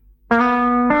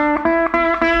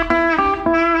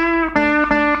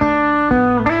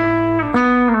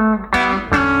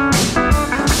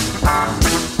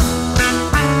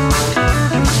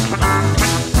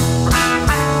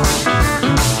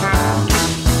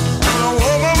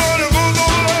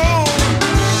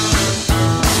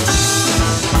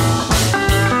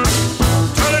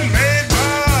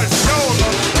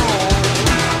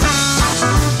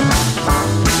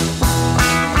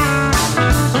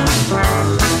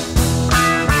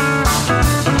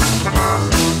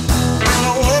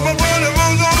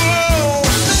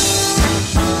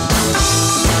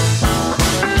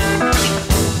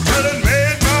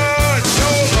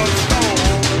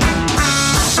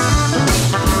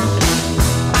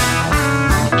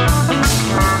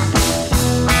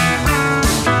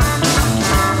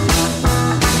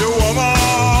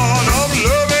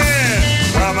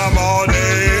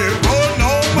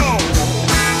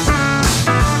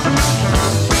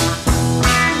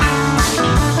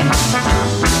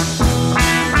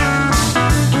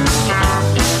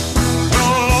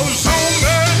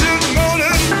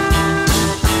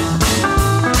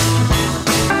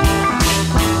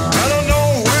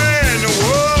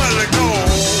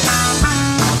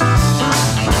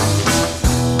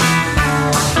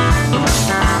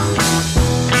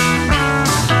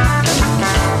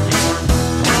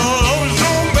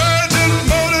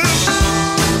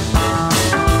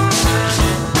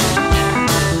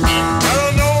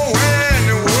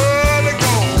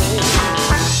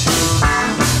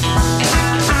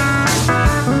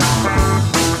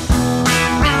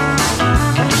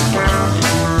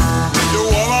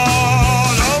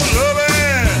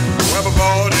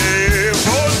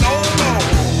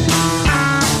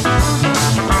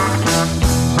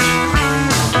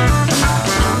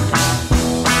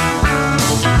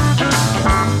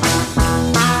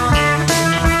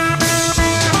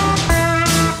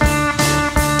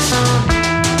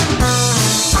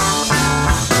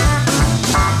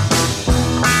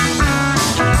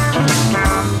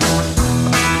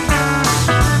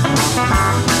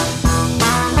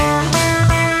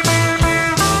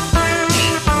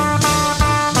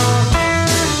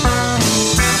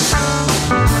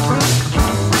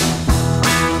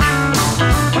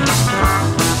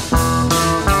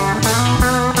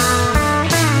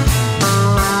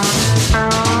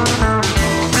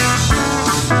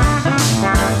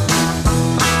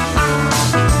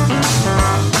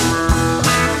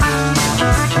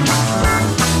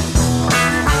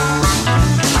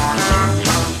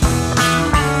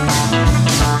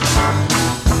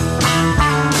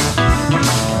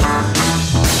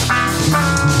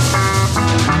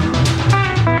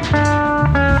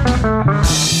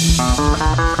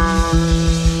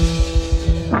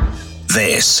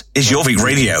 This is Jorvik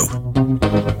Radio.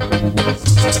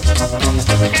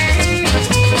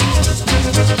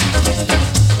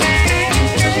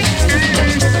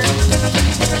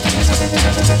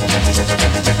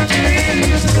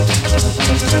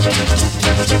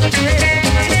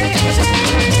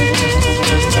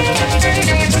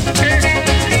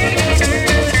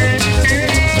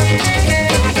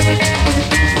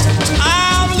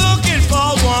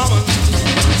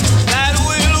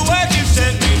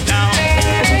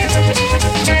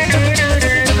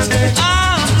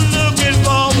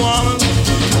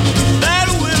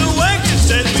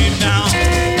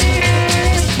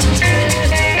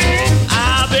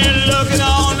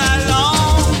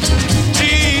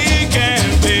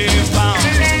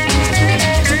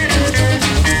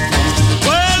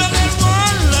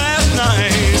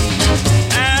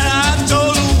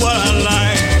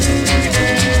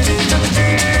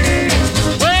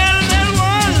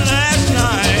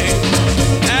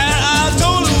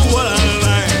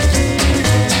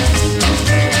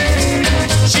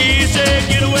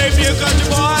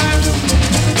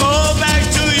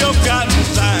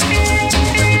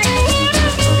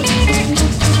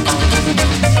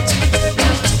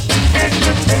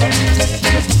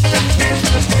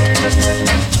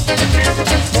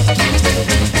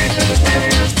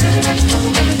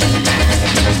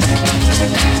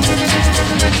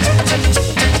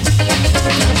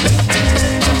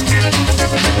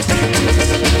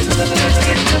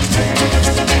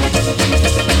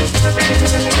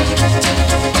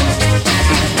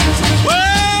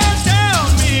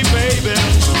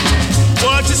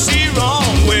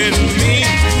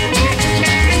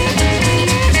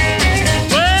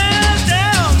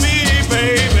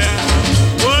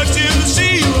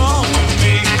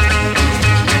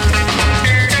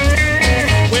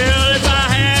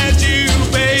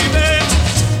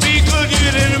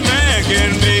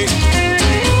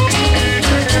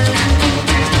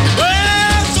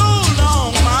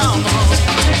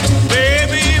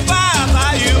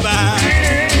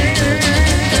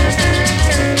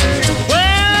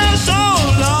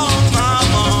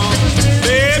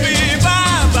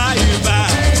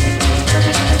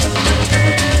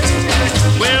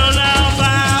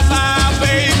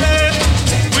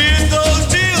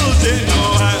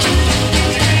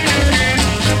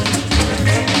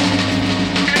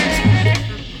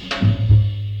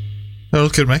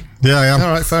 Look at me. Yeah, I am. All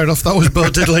right, fair enough. That was Bo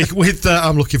Diddley with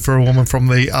I'm Looking for a Woman from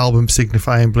the album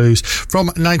Signifying Blues from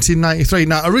 1993.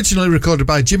 Now, originally recorded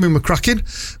by Jimmy McCracken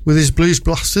with his Blues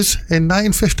Blasters in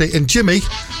 1950. And Jimmy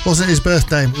wasn't his birth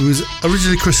name. He was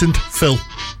originally christened Phil.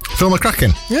 Phil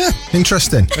McCracken? Yeah.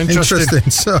 Interesting.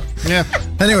 So, yeah.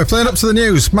 Anyway, playing up to the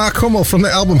news, Mark Hummel from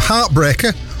the album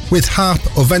Heartbreaker with harp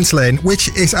or ventilating, which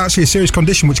is actually a serious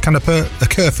condition which can occur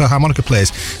for harmonica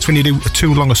players. It's when you do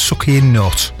too long a sucky in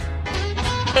note.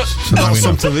 So not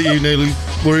something that you nearly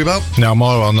worry about? No,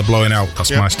 more on the blowing out.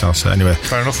 That's my style. So anyway,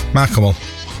 fair enough. Mark Hummel,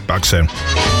 back soon.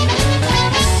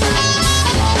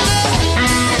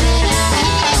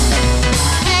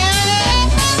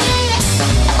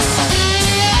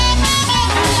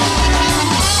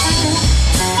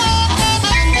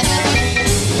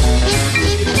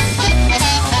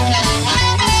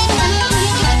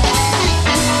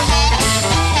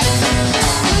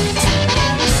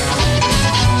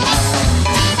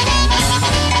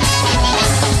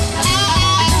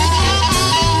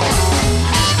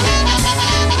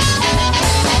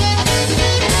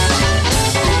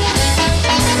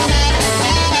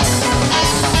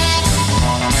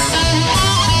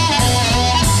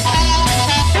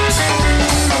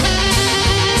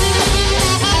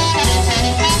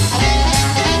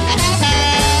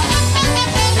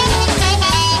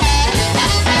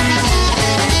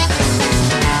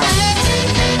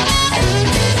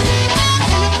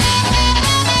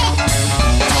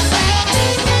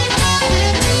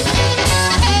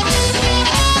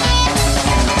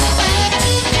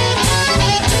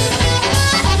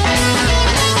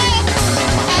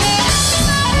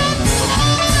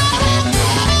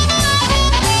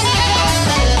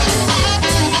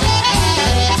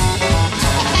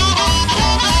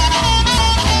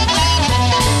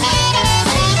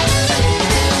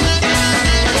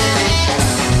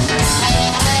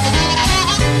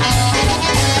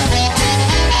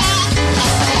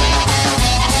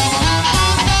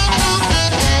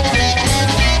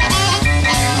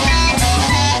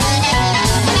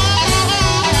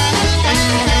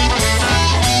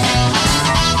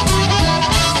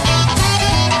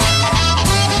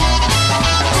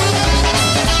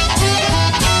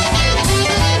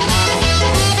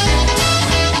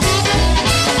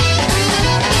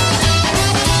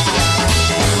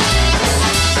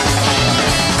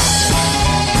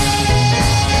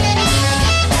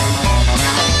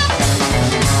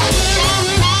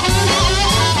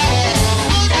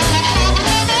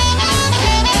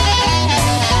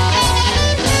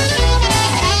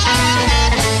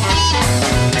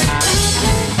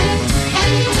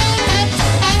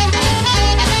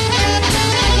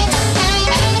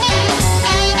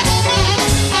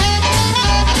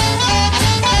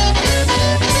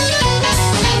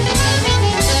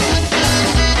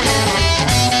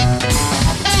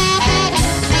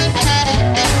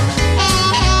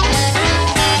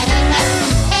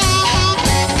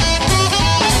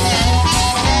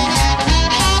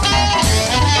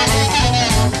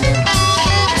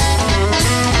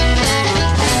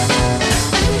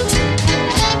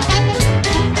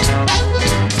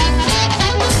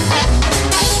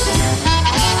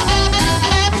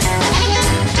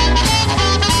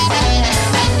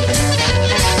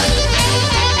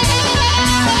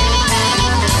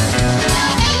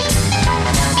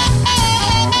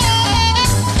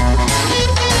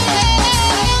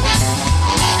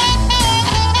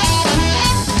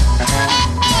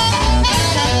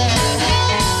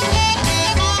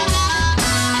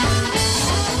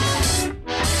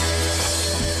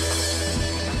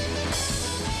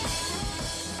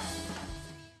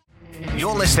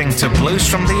 You're listening to Blues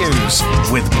from the Ouse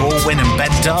with Paul Winn and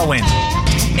Ben Darwin,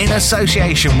 in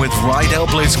association with Rydell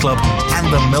Blues Club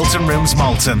and the Milton Rooms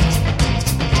Malton.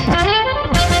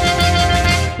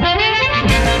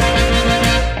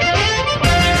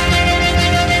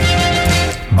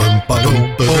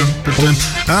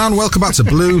 And welcome back to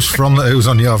Blues from the Ouse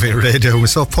on Jorvik Radio.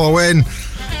 Myself, Paul Winn.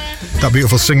 That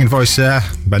beautiful singing voice there,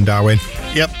 Ben Darwin.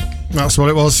 Yep, that's what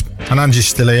it was. And Angie's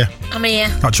still here. I'm here.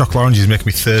 That chocolate orange is making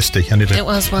me thirsty. I need It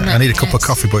was one. I need a cup of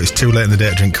coffee, but it's too late in the day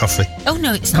to drink coffee. Oh,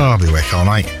 no, it's Oh, not. I'll be awake all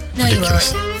night. No,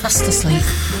 Ridiculous. you won't. Fast asleep.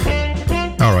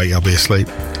 All right, I'll be asleep.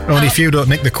 Only if you don't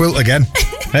nick the quilt again.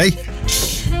 Hey?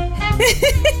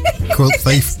 Quilt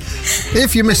thief.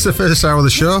 If you missed the first hour of the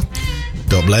show,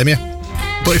 don't blame you.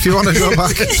 But if you want to go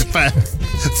back,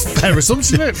 Fair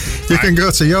assumption, isn't it? you can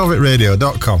go to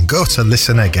jorvikradio.com. Go to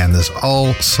listen again. There's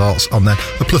all sorts on there.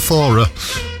 A plethora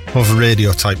of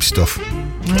radio type stuff.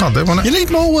 I'll do one. You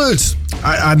need more words.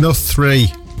 I know three.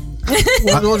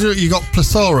 What do you got?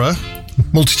 Plethora,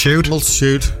 Multitude. loads.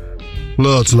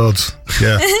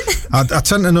 Yeah. I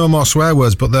tend to know more swear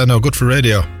words, but they're no good for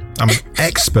radio. I'm an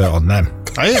expert on them.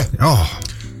 Are you? Oh,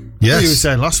 You were yes.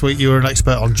 saying last week you were an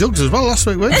expert on jugs as well. Last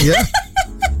week, weren't you? Yeah.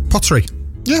 Pottery.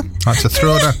 Yeah. Like to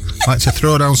throw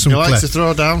down some You like clay. to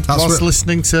throw down That's whilst what-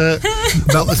 listening to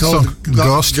That called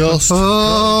Ghost. Ghost.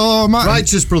 Oh, man.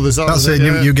 Righteous Brothers. That's was it.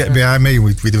 yeah. You get behind me.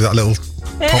 We do that little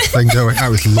pop thing, don't we?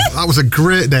 That was a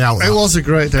great day out. It was a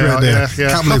great day. out, Yeah.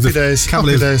 Can't believe Happy days. Can't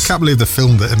believe they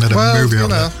filmed it and made a movie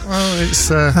on it. Well,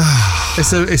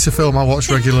 it's a film I watch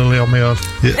regularly on my own.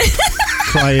 Yeah.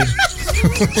 Crying.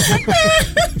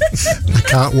 I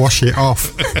can't wash it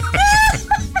off.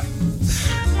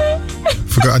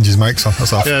 Forgot Angie's mic's on.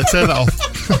 That's off. Yeah, turn that off.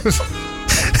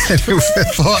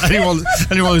 For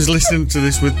anyone who's listening to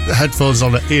this with headphones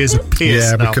on, their ears are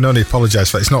pierced Yeah, now. we can only apologise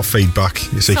for that. It's not feedback.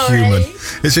 It's a Sorry. human.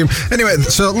 Anyway,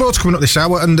 so loads coming up this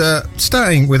hour, and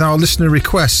starting with our listener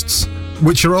requests,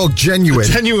 which are all genuine.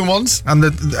 Genuine ones. And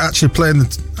they're actually playing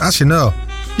actually, no.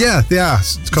 Yeah, they are.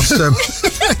 Because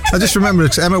I just remember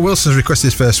Emma Wilson's requested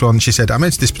this first one. She said, I'm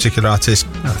into this particular artist.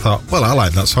 I thought, well, I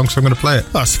like that song, so I'm going to play it.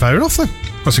 That's fair enough then.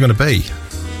 What's it going to be?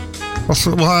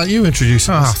 Why aren't you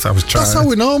introducing us? I was trying. That's how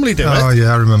we normally do Oh, it.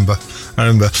 yeah, I remember. Do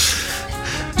you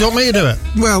want me to do it?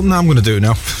 Well, no, I'm going to do it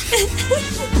now.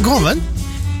 Go on then.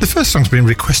 The first song's been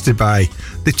requested by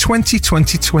the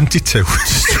 2022. 2022.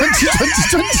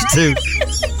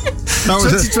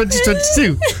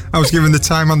 2022. I was given the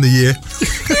time on the year.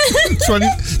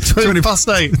 20 past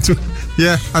 8.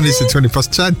 Yeah, and it's 20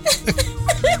 past 10.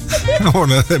 I want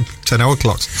them 10-hour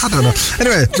clocks. I don't know.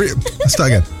 Anyway, let's start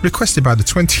again. Requested by the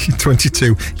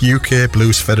 2022 UK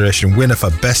Blues Federation winner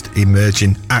for Best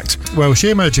Emerging Act. Where was she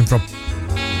emerging from?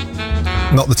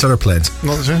 Not the Terraplanes.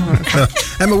 Not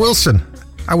the Emma Wilson,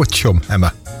 our chum,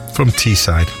 Emma, from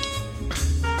Teesside.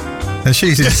 And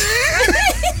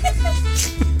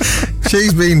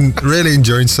she's been really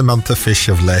enjoying Samantha Fish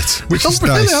of late, which is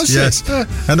really, nice. has she? Yes. Yeah.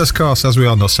 And of course, as we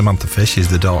all know, Samantha Fish is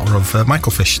the daughter of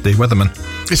Michael Fish, the weatherman.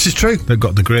 This is true. They've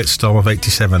got the Great Storm of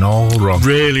 87 all wrong.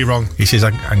 Really wrong. He says,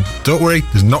 and don't worry,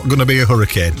 there's not going to be a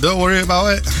hurricane. Don't worry about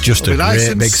it. Just It'll a be nice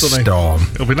great and big sunny. storm.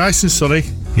 It'll be nice and sunny.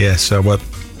 Yeah, so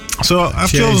I've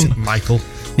Cheers, chosen... Michael.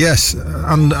 Yes,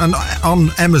 and on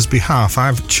Emma's behalf,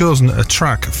 I've chosen a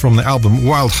track from the album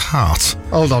Wild Heart.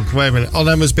 Hold on, wait a minute. On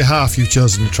Emma's behalf, you've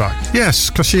chosen the track. Yes,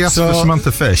 because she asked So- for Samantha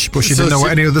Fish, but she so didn't know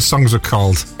what any other songs were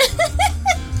called.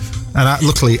 And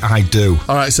luckily, I do.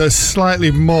 All right, so it's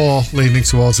slightly more leaning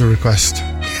towards a request.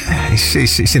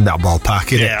 It's in that ballpark,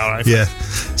 isn't it? Yeah, all right. Yeah.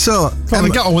 So, Come on,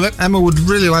 then, get on with it. Emma would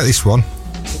really like this one.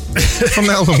 From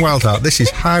the album Wild Heart, this is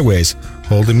Highways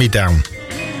Holding Me Down.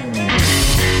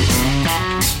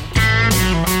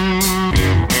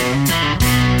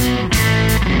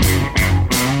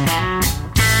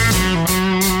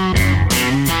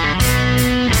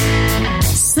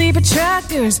 Sleepy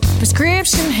truckers,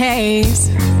 prescription haze.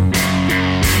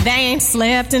 They ain't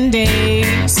slept in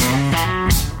days.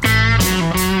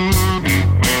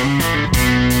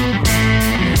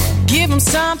 Give them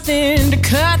something to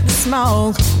cut the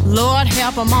smoke. Lord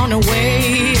help them on the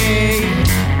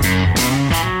way.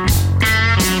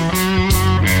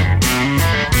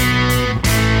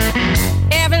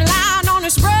 Every line on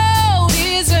this road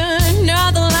is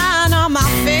another line on my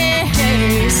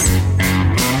face.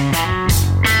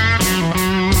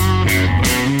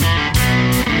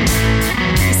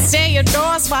 Say your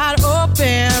door's wide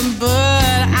open,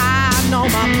 but I know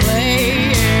my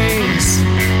place.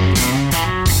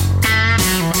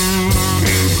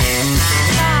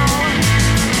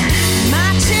 My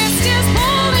chest is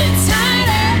pulling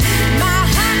tighter, my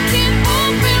heart can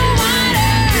open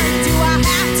wider. Do I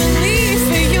have to leave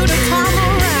for you to come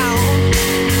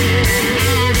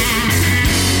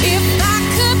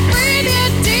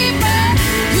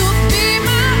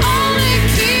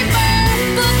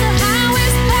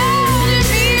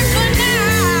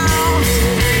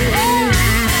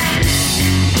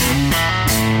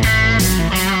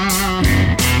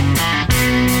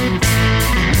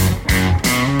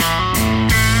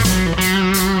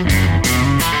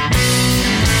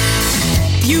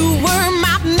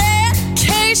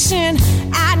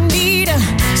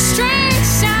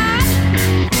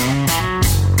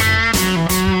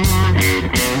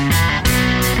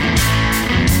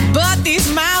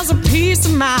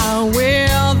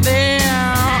well, they're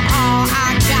all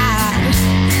I got.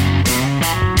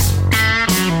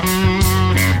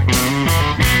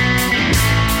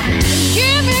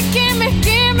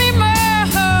 Give me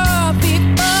more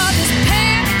before this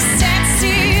panic sets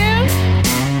in.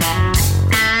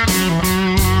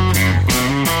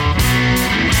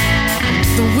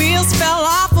 The wheels fell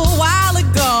off a while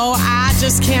ago. I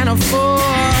just can't afford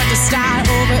to start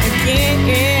over again.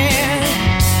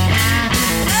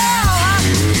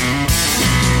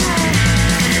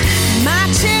 My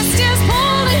chest is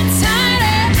pulling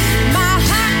tighter. My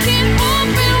heart can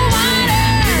open wider.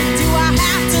 Do I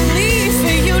have to leave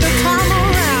for you to come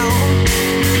around?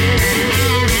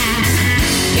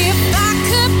 If I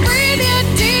could breathe you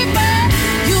deeper,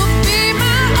 you'd be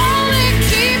my only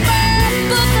keeper.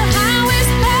 But the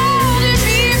highway's holding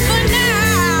me for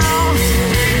now.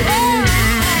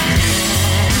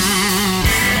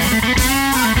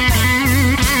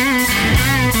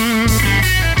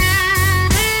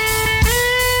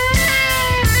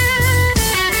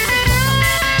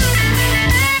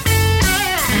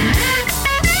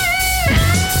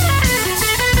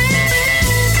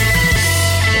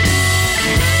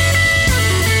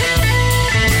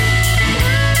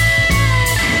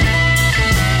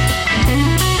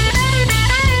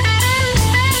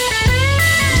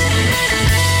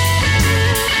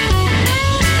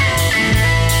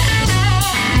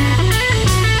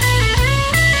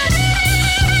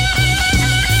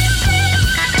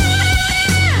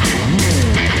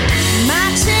 My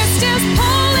chest is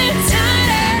pulling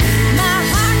tighter. My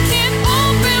heart can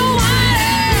open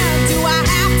wider. Do I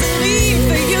have to leave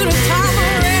for you to come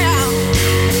around?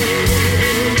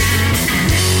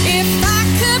 If I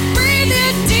could breathe you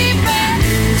deeper,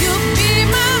 you'd be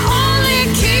my only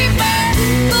keeper.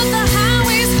 But the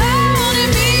highway's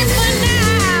holding me for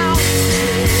now.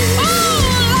 Oh,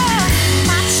 Lord,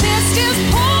 my chest is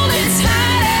pulling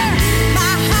tighter.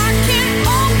 My heart can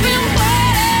open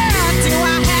wider. Do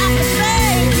I have to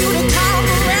beg you to come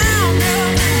around?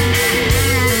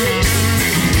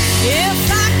 If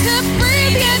I could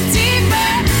breathe you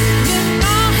deeper, you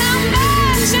know how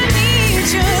much I need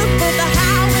you. But the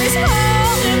highway's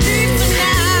holding me for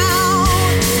now.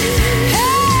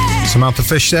 Hey. Samantha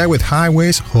Fish there with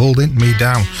Highways Holding Me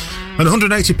Down. And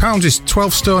 £180 is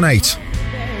 12 stone 8.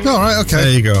 All right, okay.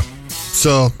 There you go.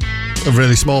 So, a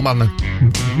really small man then.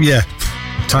 Yeah,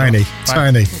 tiny.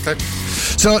 Okay.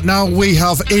 So now we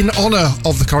have, in honour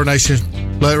of the coronation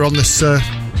later on this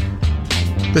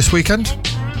weekend,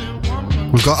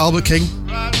 we've got Albert King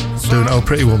doing Oh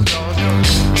Pretty Woman.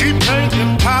 Keep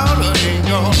drinking powder in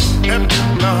your empty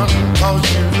lung, 'cause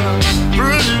you're a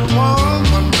pretty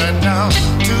woman right now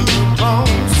to the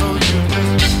bone. So you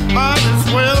just might as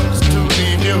well to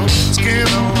leave your skin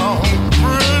alone.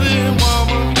 Pretty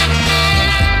woman,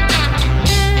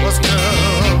 what's the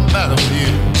matter with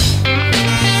you?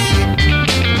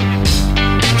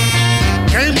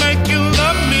 Can't make you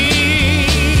love me,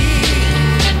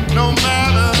 no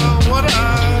matter what I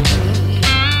do.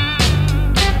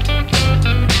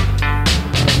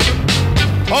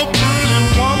 Oh, pretty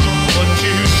woman, what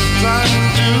you trying to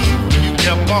do? You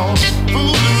kept on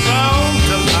fooling around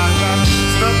till I got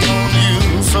stuck on you.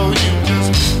 So you just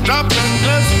dropped that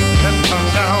blessing and come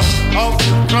down off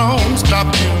the throne. Stop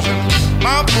using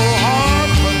my poor heart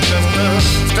for just a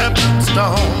stepping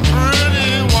stone.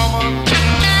 Pretty woman,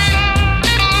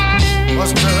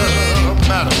 what's the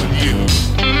matter with you?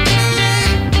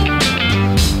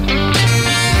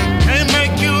 Can't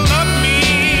make you love me,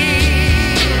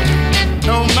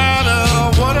 no matter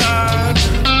what I do.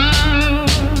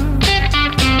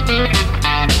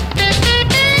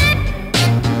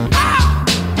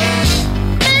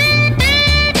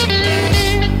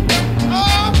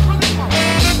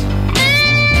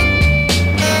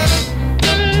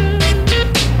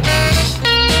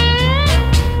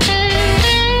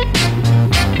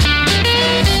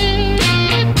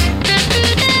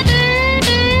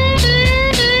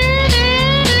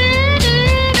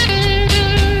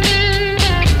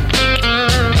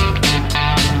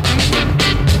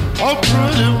 Oh,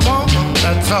 pretty woman,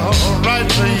 that's all right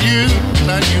for you.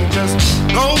 Now you just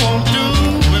go on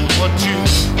doing what you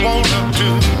wanna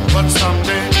do. But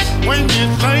someday, when you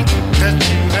think that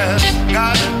you have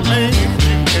got it made, you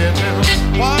can't tell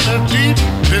what a deep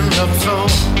in love, so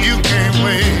you can't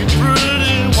wait.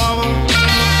 Pretty woman,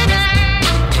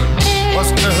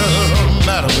 what's the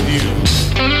matter with you?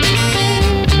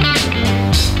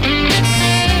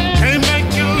 Can't make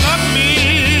you love me,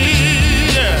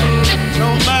 yeah, no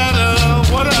matter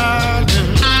what I do.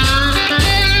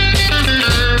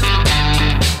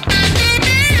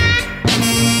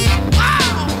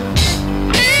 Wow.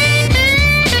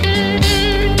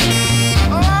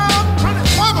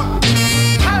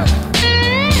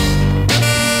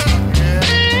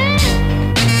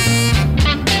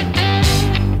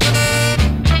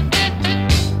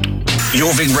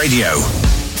 Jorvik Radio.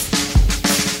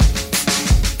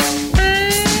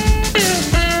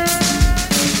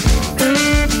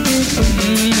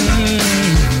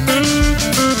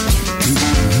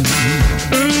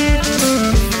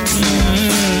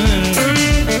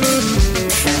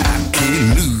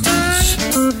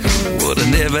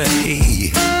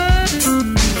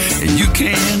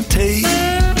 Can't take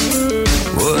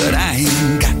what I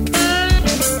ain't got.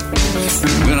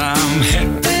 When I'm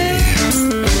happy,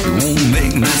 it won't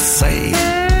make me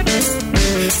sad.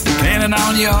 Depending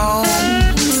on y'all,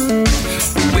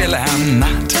 well, I'm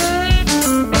not.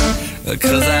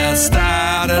 'Cause I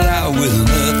started out with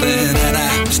nothing and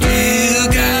I still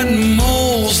got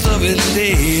most of it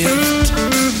left.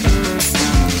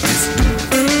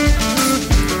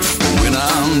 When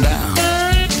I'm down,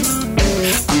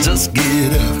 just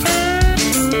get up.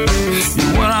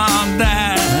 When I'm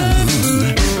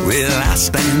down, well, I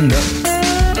stand up.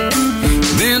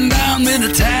 Been down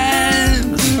many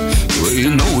times, well, you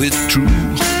know it's true.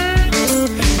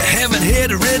 I haven't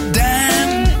had a red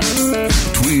dime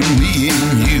between me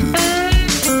and you.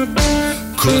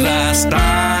 'Cause I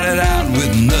started out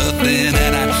with nothing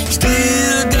and I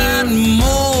still got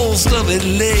most of it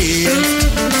left.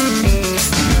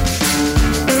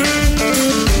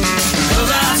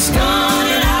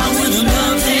 Started out with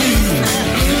nothing,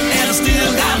 and I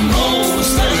still got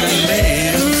most of it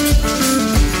left.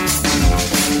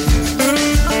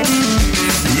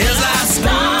 Yes, I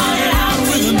started out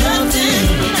with nothing,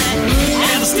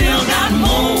 and I still got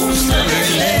most of it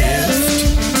left.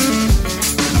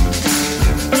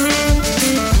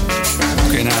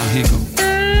 Okay, now here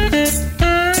goes.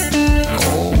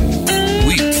 Oh,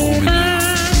 weep for me now.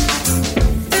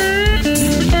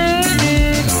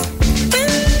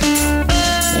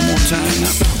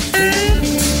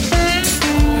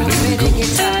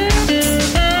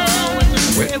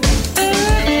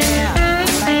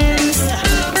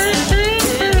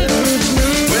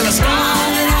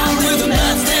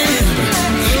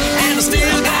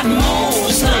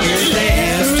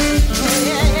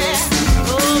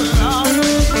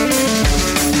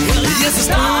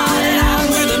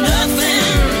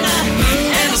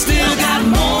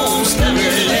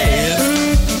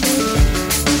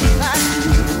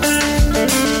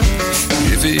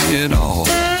 It all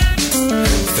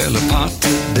fell apart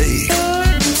today.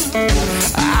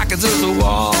 I could just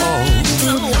walk,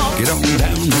 get on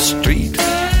down the street. I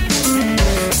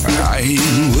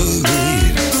ain't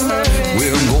worried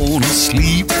where I'm gonna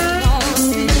sleep.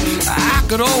 I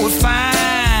could always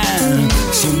find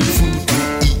some food to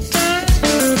eat.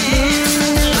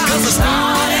 'Cause I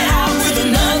started out with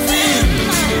nothing,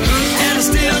 and I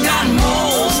still got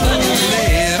most of it left.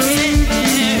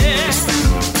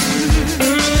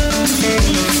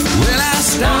 Well, I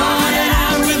started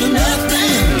out with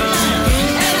nothing,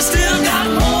 and I still got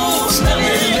most of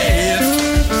it left.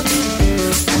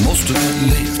 Most of it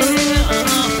left.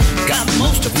 Got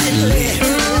most of it left.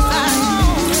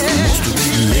 Most of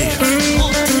it left.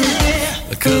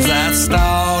 Because I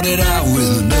started out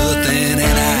with nothing,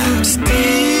 and I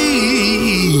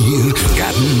still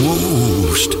got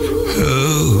most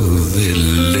of it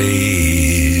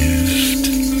left.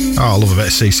 Oh, I love a bit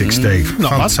of C6 Steve.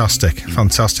 Fantastic.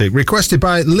 Fantastic. Requested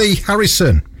by Lee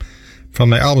Harrison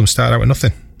from the album Started Out With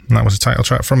Nothing. And that was a title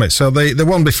track from it. So the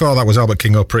one before that was Albert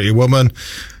King, Oh Pretty Woman.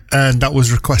 And that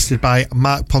was requested by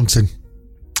Mark Ponton,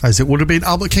 as it would have been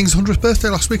Albert King's 100th birthday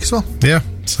last week as well. Yeah.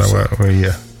 So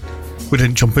we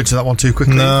didn't jump into that one too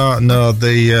quickly. No,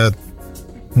 the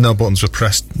no buttons were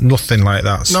pressed. Nothing like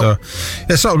that. Nope. So,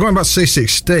 yeah, so going back to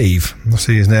C6 Steve, I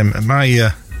see his name.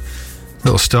 My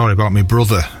little story about my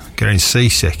brother getting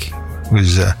seasick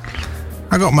was I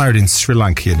got married in Sri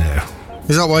Lanka, you know.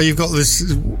 Is that why you've got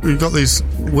these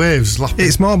waves lapping?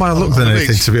 It's more by look than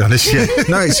anything, to be honest. Yeah,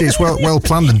 no, it's well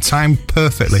planned and timed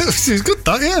perfectly. It's good,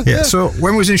 that, yeah. So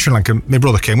when we was in Sri Lanka, my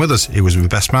brother came with us. He was my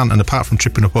best man, and apart from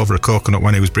tripping up over a coconut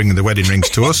when he was bringing the wedding rings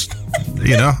to us,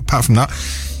 you know, apart from that,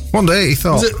 one day he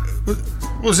thought,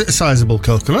 was it a sizable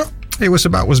coconut? It was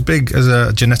about as big as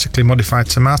a genetically modified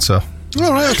tomato.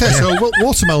 All right, okay, so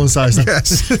watermelon size then.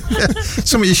 Yes,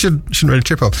 something you shouldn't really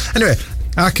trip up. Anyway,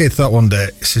 our kid thought one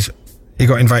day, he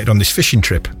got invited on this fishing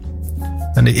trip,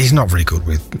 and he's not very good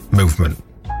with movement.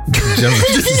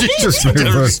 just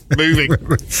moving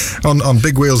on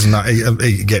big wheels and that.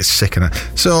 He gets sick and that.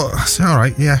 So I said, all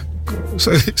right, yeah.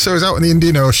 So he's out in the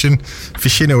Indian Ocean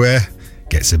fishing away,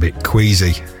 gets a bit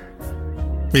queasy.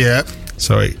 Yeah.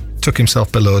 So he took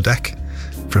himself below deck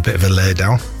for a bit of a lay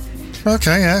down.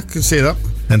 Okay, yeah, I can see that.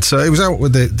 And so he was out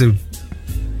with the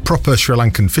proper Sri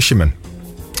Lankan fishermen,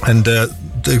 and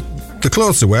the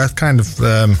clothes they wear, kind of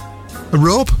a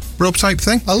robe rope type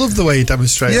thing. I love the way you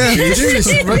demonstrate. Yeah. You do this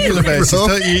on a regular basis, Rope.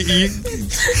 don't you?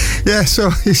 Yeah, so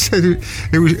he said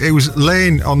it was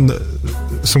laying on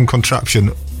some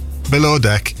contraption below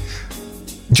deck,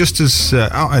 just as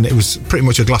and it was pretty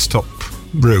much a glass top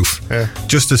roof. Yeah.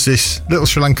 Just as this little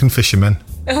Sri Lankan fisherman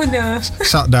Oh no.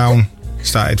 sat down,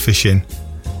 started fishing,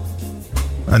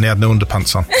 and he had no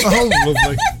underpants on. Oh,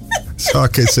 lovely. So our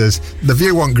kid says the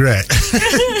view wasn't great.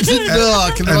 No,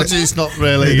 I can imagine it's not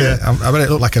really. I bet it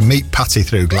looked like a meat patty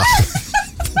through glass.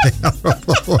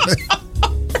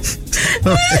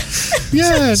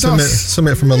 Yeah,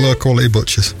 something from a low quality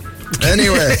butcher's.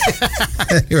 Anyway,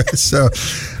 so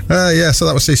so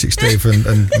that was Seasick Steve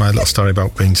and my little story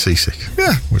about being seasick.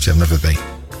 Yeah. Which I've never been.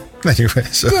 Anyway,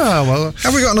 so Yeah, well,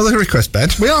 have we got another request, Ben?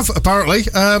 we have apparently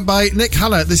by Nick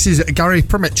Hanna. This is Gary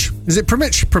Primich. Is it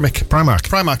Primich?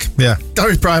 Primark. Yeah.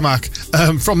 Gary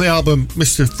Primark from the album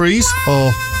Mr. Freeze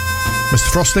or Mr.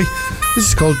 Frosty. This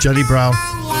is called Jenny Brown.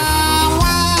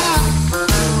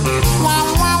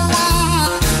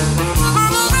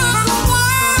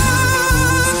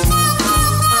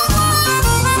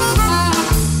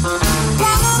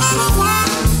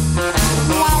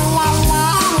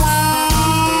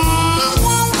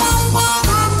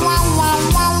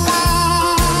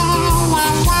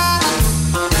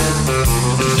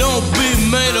 Don't be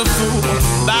made a fool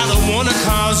by the one that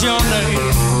calls your name.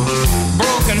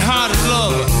 Broken-hearted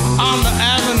lover on the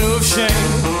avenue of shame.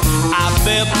 I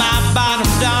bet my bottom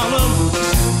dollar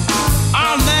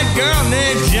on that girl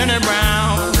named Jenny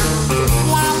Brown.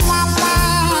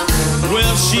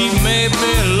 Well, she made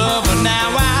me love her,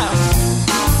 now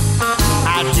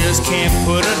I just can't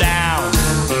put her down.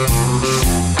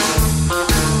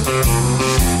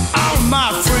 All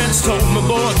my friends told me,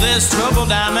 boy, there's trouble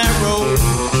down that road.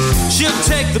 She'll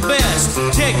take the best,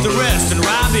 take the rest, and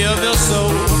rob you of your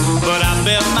soul. But I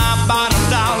bet my bottom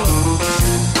dollar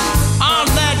on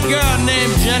that girl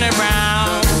named Jenny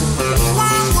Brown.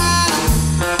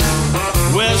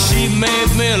 Well, she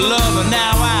made me love her,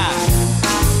 now I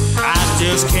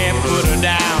just can't put her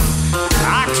down.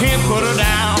 I can't put her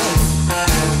down.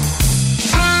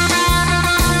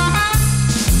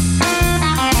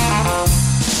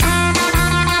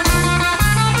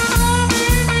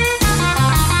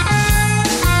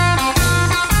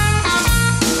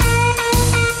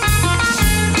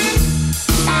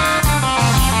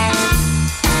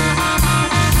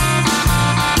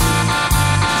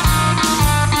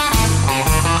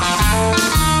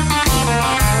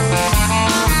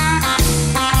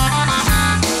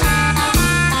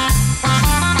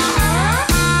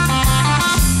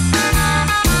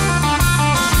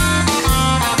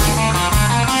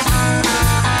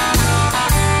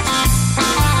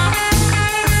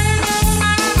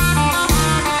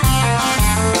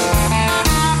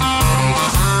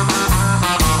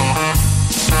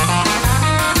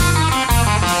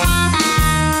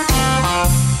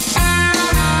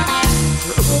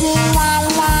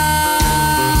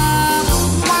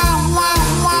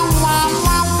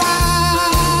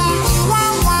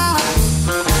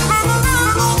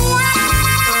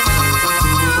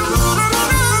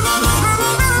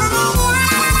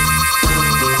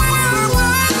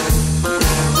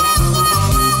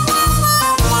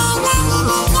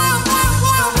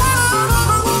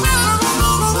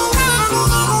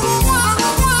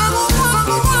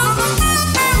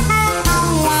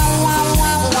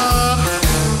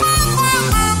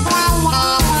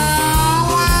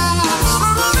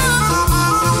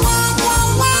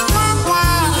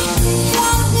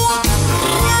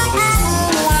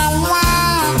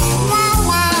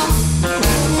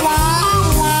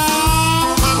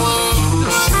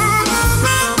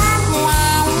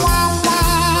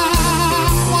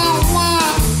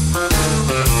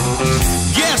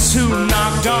 Guess who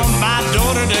knocked on my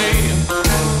door today?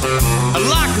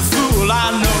 Like a fool,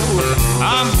 I know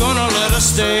I'm gonna let her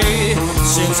stay.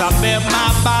 Since I bet my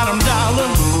bottom dollar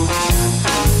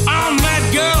on that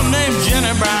girl named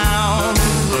Jenny Brown.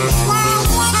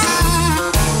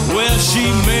 Well, she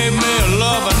made me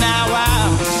love her, now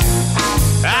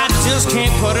I just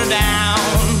can't put her down.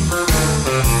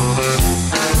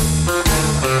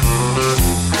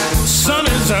 Sun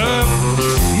is up,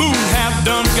 moon half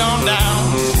done gone down.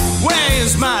 Where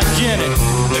is my Jenny?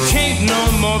 There can't no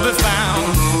more be found.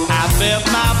 I bet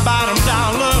my bottom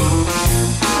dollar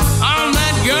on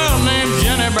that girl named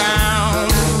Jenny Brown.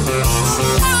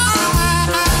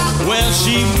 Well,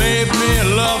 she made me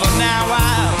love her, now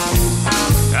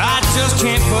I just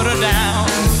can't put her down.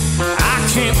 I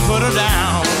can't put her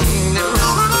down.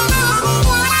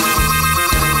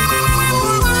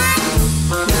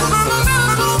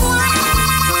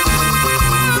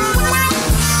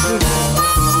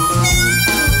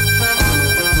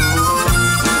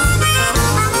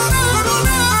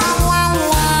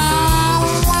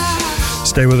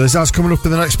 Stay with us. As coming up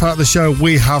in the next part of the show,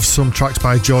 we have some tracks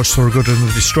by George Thorogood and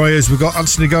the Destroyers. We've got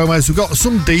Anthony Gomez, we've got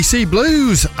some DC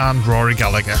Blues and Rory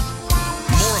Gallagher.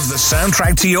 More of the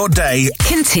soundtrack to your day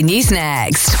continues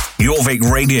next. Jorvik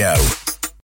Radio.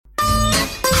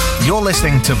 You're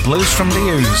listening to Blues from the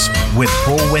Ouse with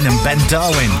Paul Winn and Ben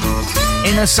Darwin,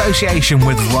 in association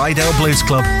with Rydell Blues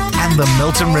Club and the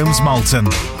Milton Rooms Malton.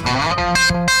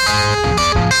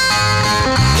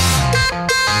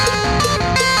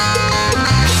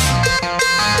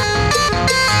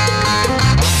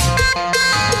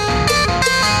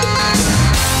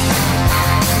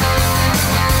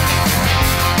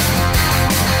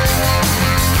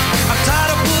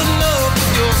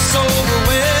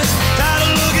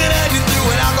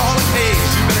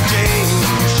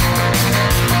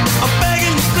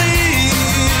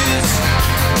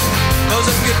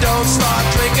 Don't start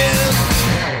drinking,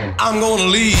 I'm gonna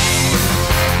leave.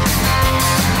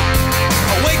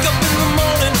 I wake up in the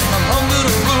morning, I'm hungry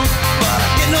to root, but I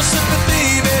get no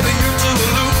sympathy, baby, you're too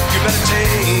aloof. You better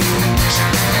change.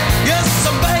 Yes,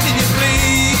 I'm begging you,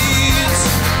 please.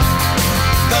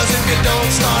 Cause if you don't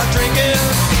start drinking,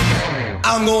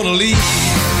 I'm gonna leave.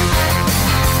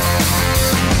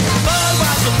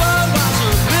 Budweiser,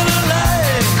 Miller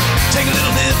Lite. Take a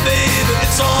little bit, baby,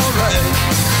 it's alright.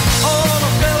 All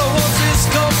a fella wants is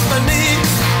company.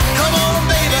 Come on,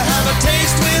 baby, have a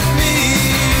taste with me.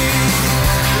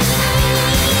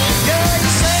 Yeah, you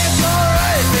say it's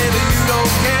alright, baby, you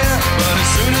don't care. But as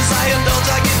soon as I indulge,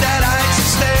 I get that icy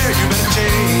stare. You better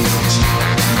change.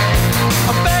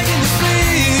 I'm begging you,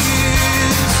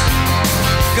 please.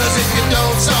 Cause if you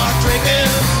don't start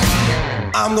drinking,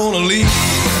 I'm gonna leave.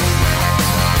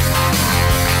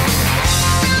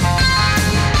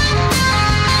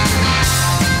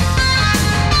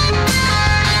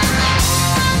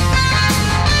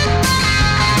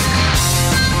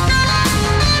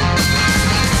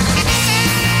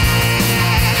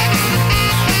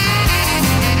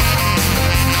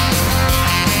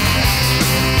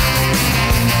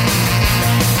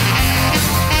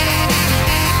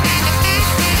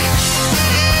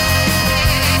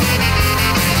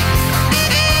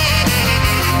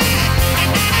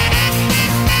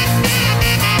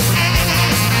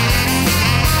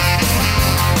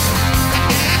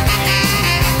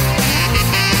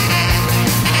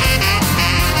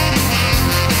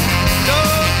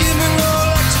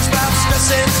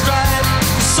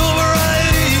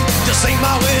 Ain't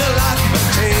my way of life, you better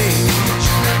change.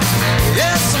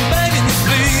 Yes, I'm begging you,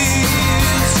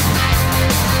 please.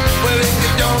 Well, if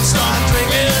you don't start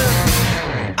drinking,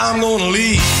 I'm gonna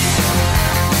leave.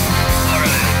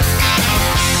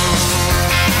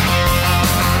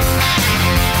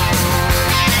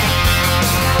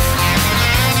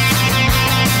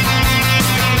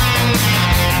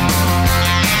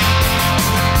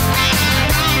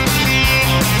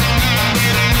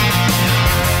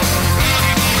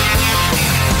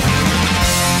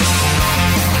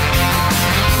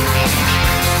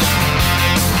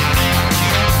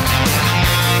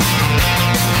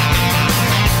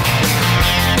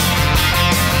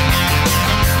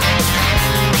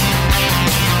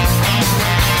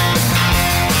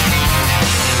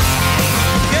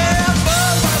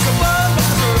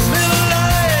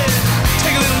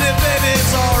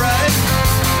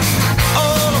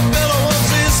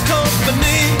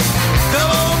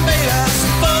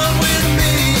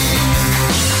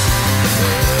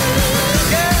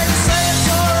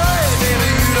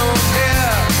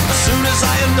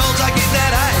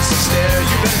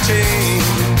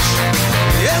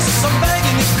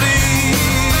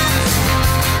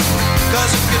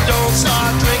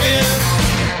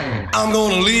 I'm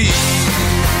gonna leave.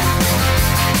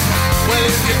 Well,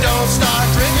 if you don't start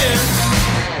drinking,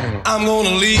 I'm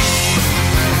gonna leave.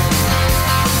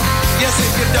 Yes,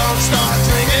 if you don't start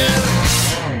drinking,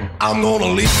 I'm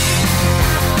gonna leave.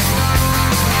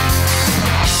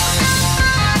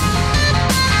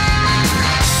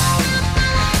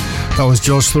 That was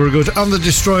George Thorogood and the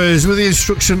Destroyers with the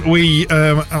instruction we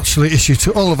actually issue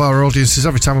to all of our audiences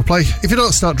every time we play. If you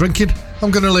don't start drinking, I'm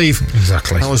going to leave.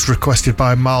 Exactly. That was requested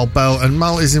by Mal Bell, and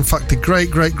Mal is in fact the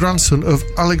great-great-grandson of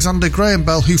Alexander Graham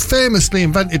Bell, who famously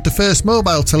invented the first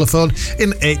mobile telephone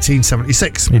in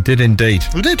 1876. He did indeed.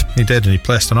 He did. He did, and he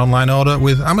placed an online order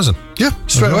with Amazon. Yeah,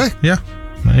 straight away. Yeah,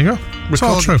 there you go. It's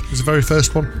all true. It was the very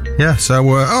first one. Yeah, so,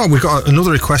 we've got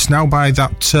another request now by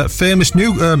that famous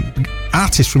new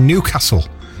artist from Newcastle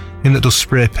that does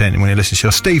spray painting when he listens to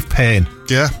the show, Steve Payne.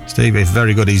 Yeah. Steve is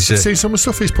very good. He's seen some of the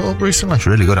stuff he's put up recently. It's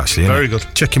really good, actually. Very good.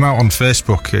 Check him out on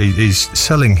Facebook. He's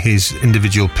selling his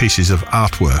individual pieces of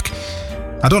artwork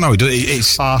I don't know.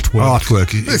 It's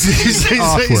artwork. Is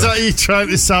Artwork. that you trying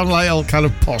to sound like all kind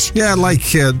of posh? Yeah,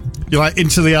 like You're like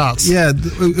into the arts. yeah,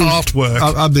 Artwork.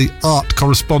 I'm the art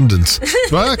correspondent.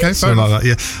 Right, okay, fair Something enough. like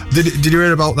that. Yeah. Did you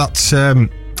hear about that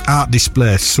art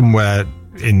display somewhere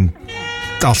in?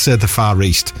 I'll say the Far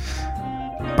East.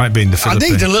 Might be in the I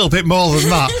Philippines. need a little bit more than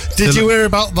that. Did you hear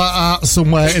about that art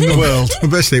somewhere in the world?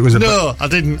 Basically, it was No, I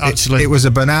didn't actually. It was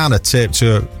a banana taped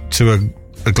to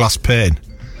a glass pane,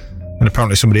 and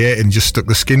apparently somebody ate it and just stuck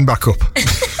the skin back up.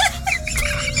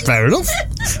 Fair enough.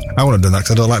 I wouldn't have done that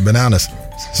because I don't like bananas.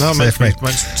 No, Safe me.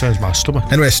 makes turns my stomach.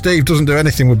 Anyway, Steve doesn't do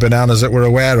anything with bananas that we're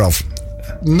aware of,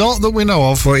 Not that we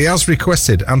know of. but he has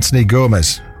requested Anthony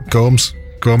Gomez. Gomez?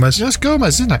 Yes,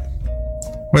 Gomez, isn't it?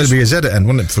 Well, it'd be his editing,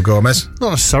 wouldn't it, for Gomez?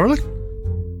 Not necessarily.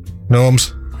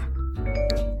 Gnomes.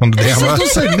 Under the It hammer. doesn't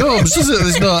say gnomes, does it?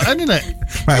 There's no N in it.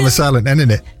 Right, I'm a silent N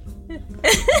in it.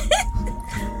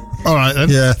 All right, then.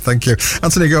 Yeah, thank you.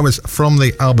 Anthony Gomez from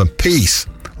the album Peace,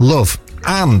 Love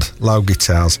and Loud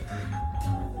Guitars.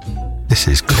 This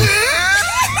is cool.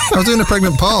 I was doing a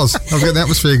pregnant pause. I was getting the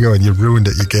atmosphere going. You ruined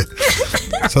it, you git.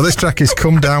 So this track is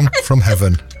Come Down from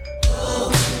Heaven.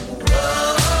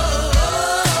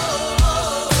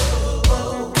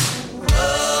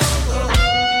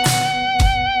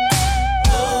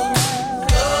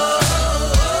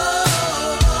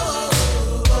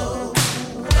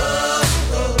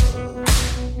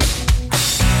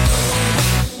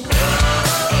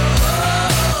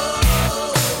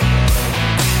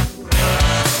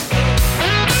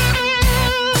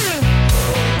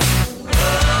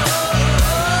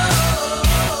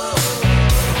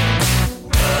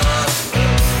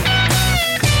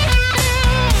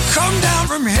 Come down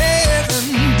from heaven,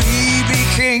 baby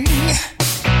king,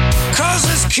 'cause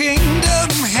this kingdom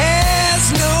has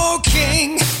no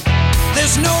king.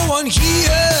 There's no one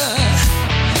here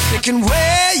that can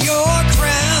wear your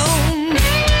crown.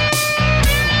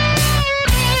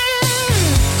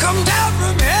 Come down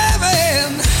from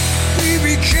heaven,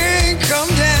 baby king, come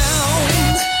down.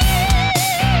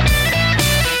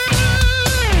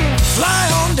 Fly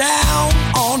on down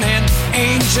on an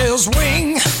angel's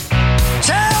wing.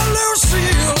 Tell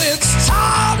Lucille it's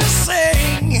time to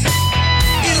sing.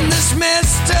 In this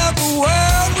messed up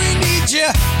world, we need you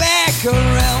back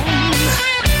around.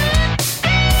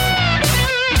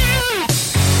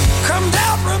 Come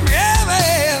down from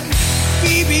heaven,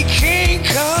 BB King,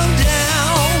 come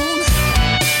down.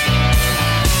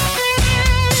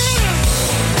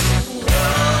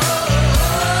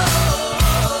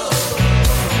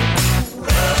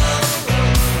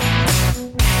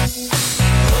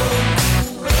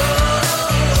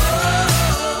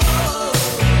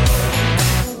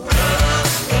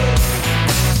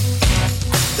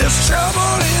 There's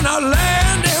trouble in our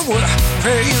land and we're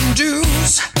paying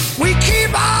dues. We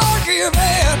keep on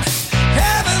giving,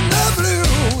 having the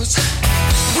blues.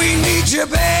 We need you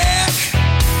back,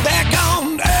 back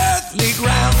on earthly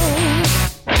ground.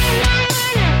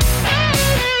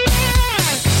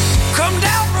 Come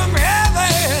down from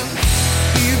heaven,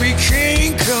 baby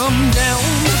king, come down.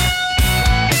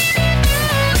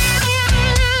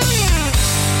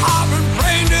 I've been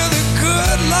praying to the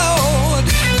good Lord,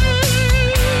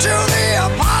 to the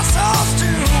apostles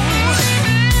too.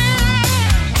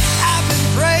 I've been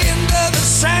praying to the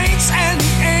saints and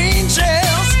the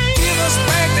angels. Give us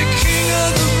back the king of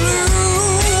the blues.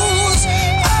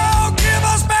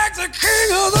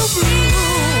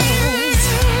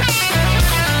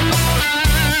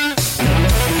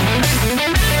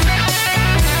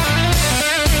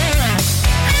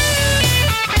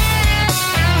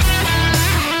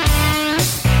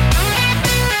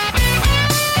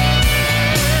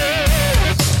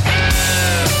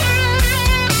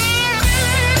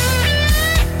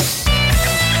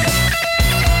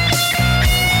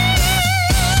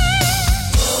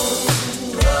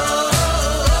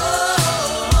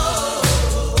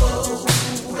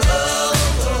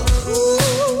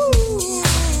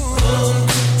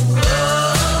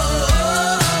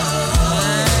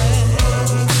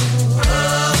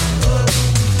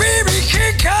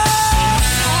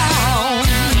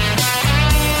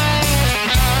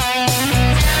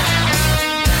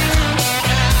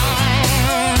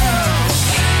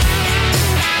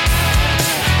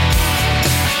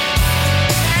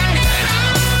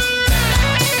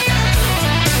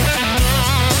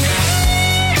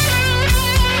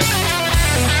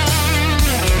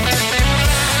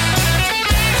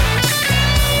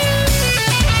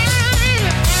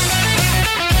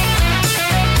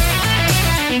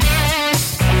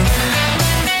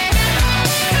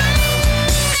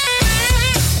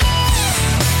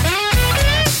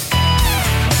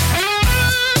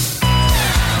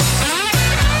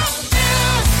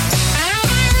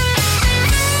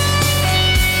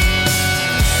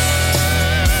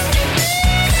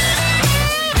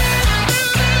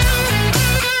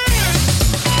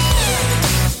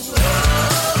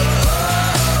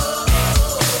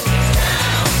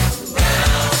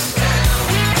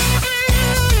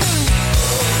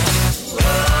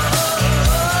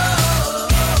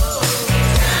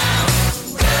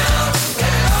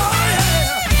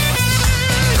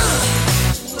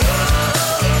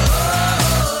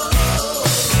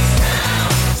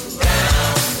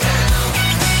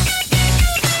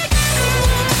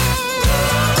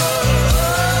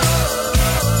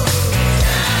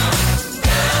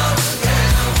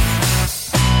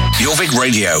 Jorvik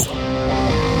Radio.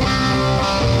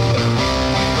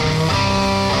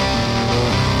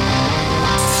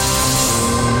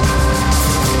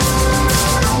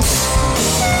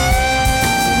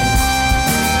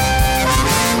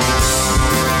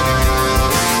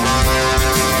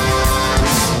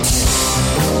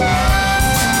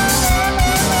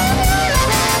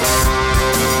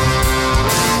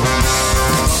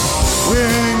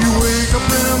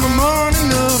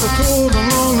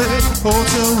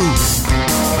 Hotel room.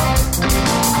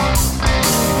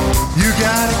 You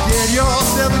gotta get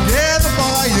yourself together,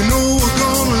 boy. You know we're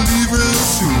gonna leave real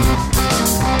soon.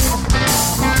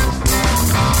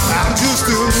 I'm just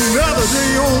another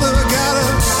day older, got a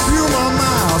few more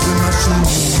miles in my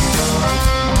shoes.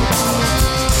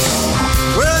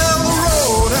 Well, the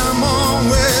road I'm on,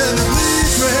 where it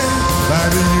leads me back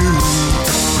to you.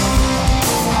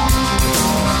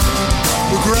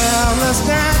 The crowd last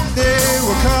night, they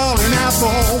were calling out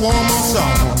for one more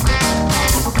song.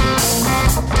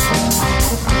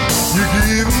 You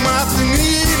give them what they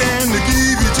need and they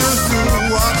give you just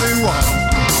what they want.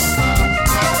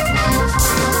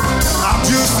 I'm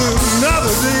just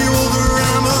another day older,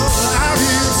 I'm out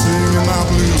here singing my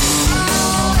blues.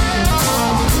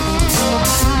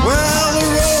 Well, the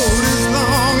road is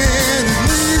long and it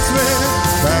leads me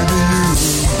back to you.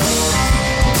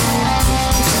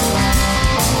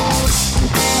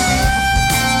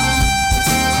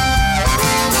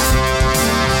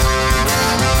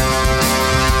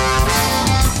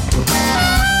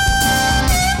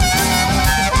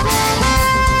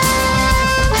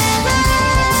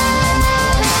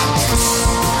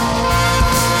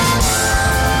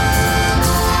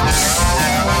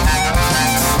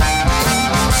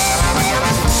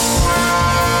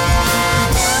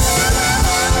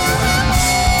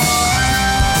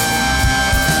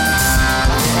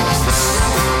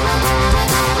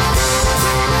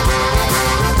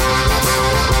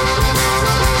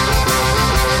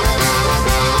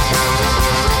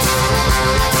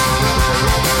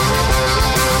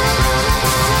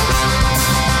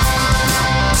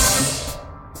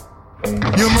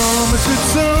 Your mama said,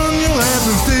 son, you'll have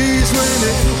those days when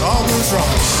it all goes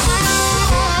wrong.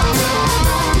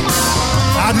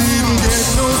 I didn't get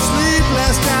no sleep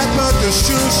last night, but the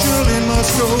show surely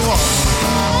must go on.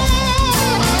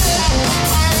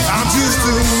 I'm just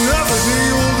another day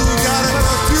older, got a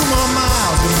few more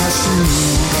miles in my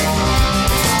shoes.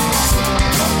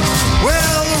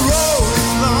 Well, the road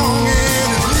is long and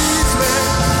it leads me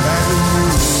back to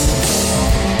you.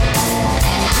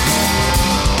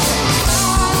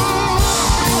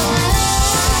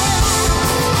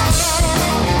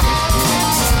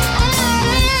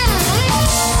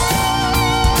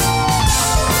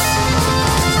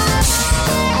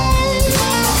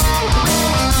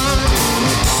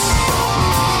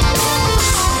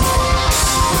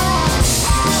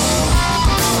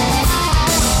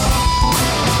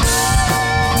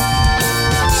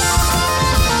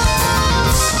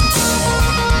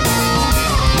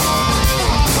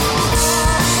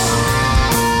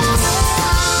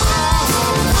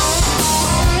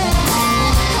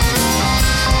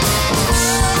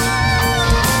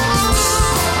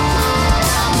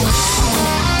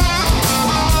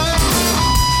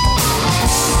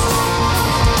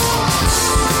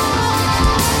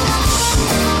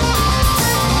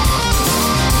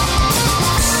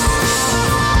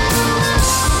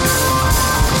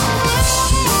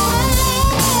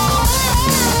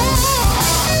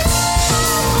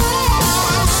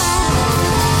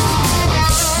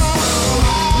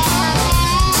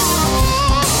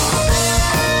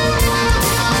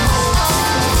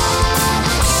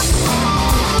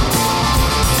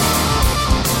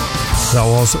 That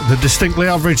was the distinctly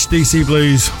average DC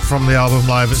Blues from the album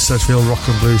Live at Sedgefield Rock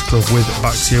and Blues Club with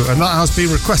Back to You, and that has been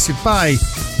requested by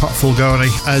Pat Fulgoni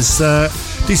as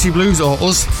DC Blues, or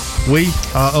us, we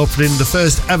are opening the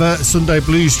first ever Sunday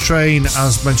Blues train,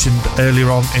 as mentioned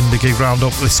earlier on in the gig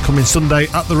roundup, this coming Sunday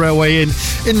at the Railway Inn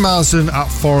in Marsden at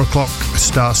 4 o'clock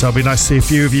start. So it'll be nice to see a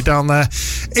few of you down there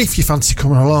if you fancy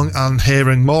coming along and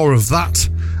hearing more of that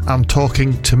and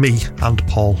talking to me and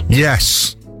Paul.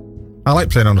 Yes, I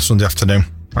like playing on a Sunday afternoon.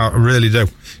 I really do,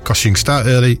 because you can start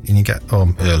early and you get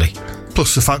home early.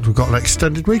 Plus the fact we've got an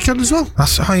extended weekend as well.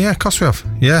 Oh yeah, of course we have.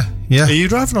 Yeah. Are you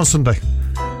driving on Sunday?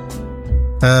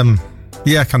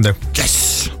 Yeah, I can do.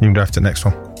 Yes. You can drive to the next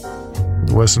one.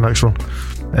 Where's the next one?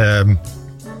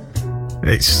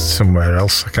 It's somewhere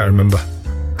else. I can't remember.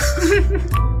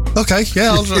 Okay,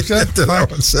 yeah, I'll drive. Yeah. That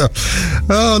one, so.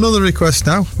 Oh, another request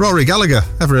now. Rory Gallagher.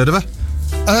 Ever heard of her?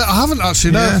 I haven't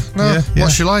actually. No. Yeah.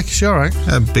 What's she like? Is she all right?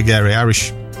 Big, airy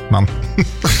Irish man.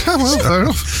 Well, fair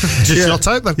enough. Just your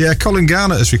type then. Yeah, Colin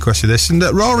Garnett has requested this, and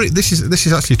Rory. This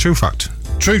is actually a true fact.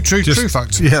 True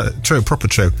fact. Yeah, true, proper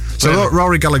true. So Really?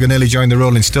 Rory Gallagher nearly joined the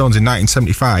Rolling Stones in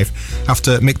 1975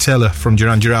 after Mick Taylor from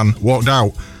Duran Duran walked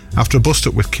out after a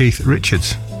bust-up with Keith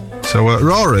Richards. So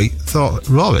Rory thought it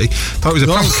was a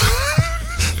prank.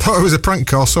 Thought it was a prank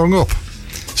call, so hung up.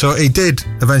 So he did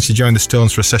eventually join the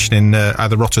Stones for a session in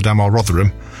either Rotterdam or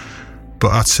Rotherham, but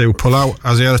had to pull out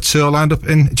as he had a tour lined up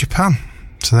in Japan.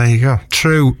 So there you go.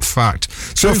 True fact.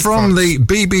 So from the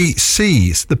BBC,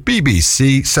 it's the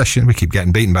BBC session. We keep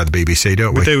getting beaten by the BBC,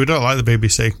 don't we? We don't like the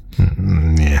BBC.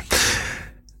 Yeah.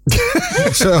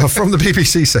 So from the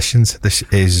BBC sessions, this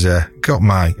is Got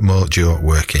My Mojo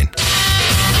Working.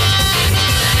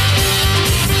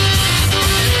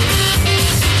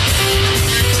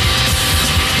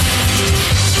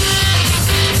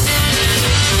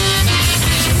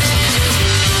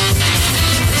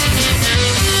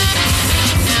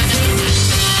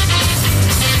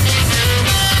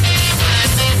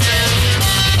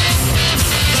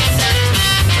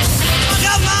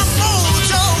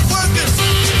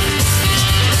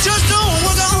 Just don't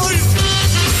work on it.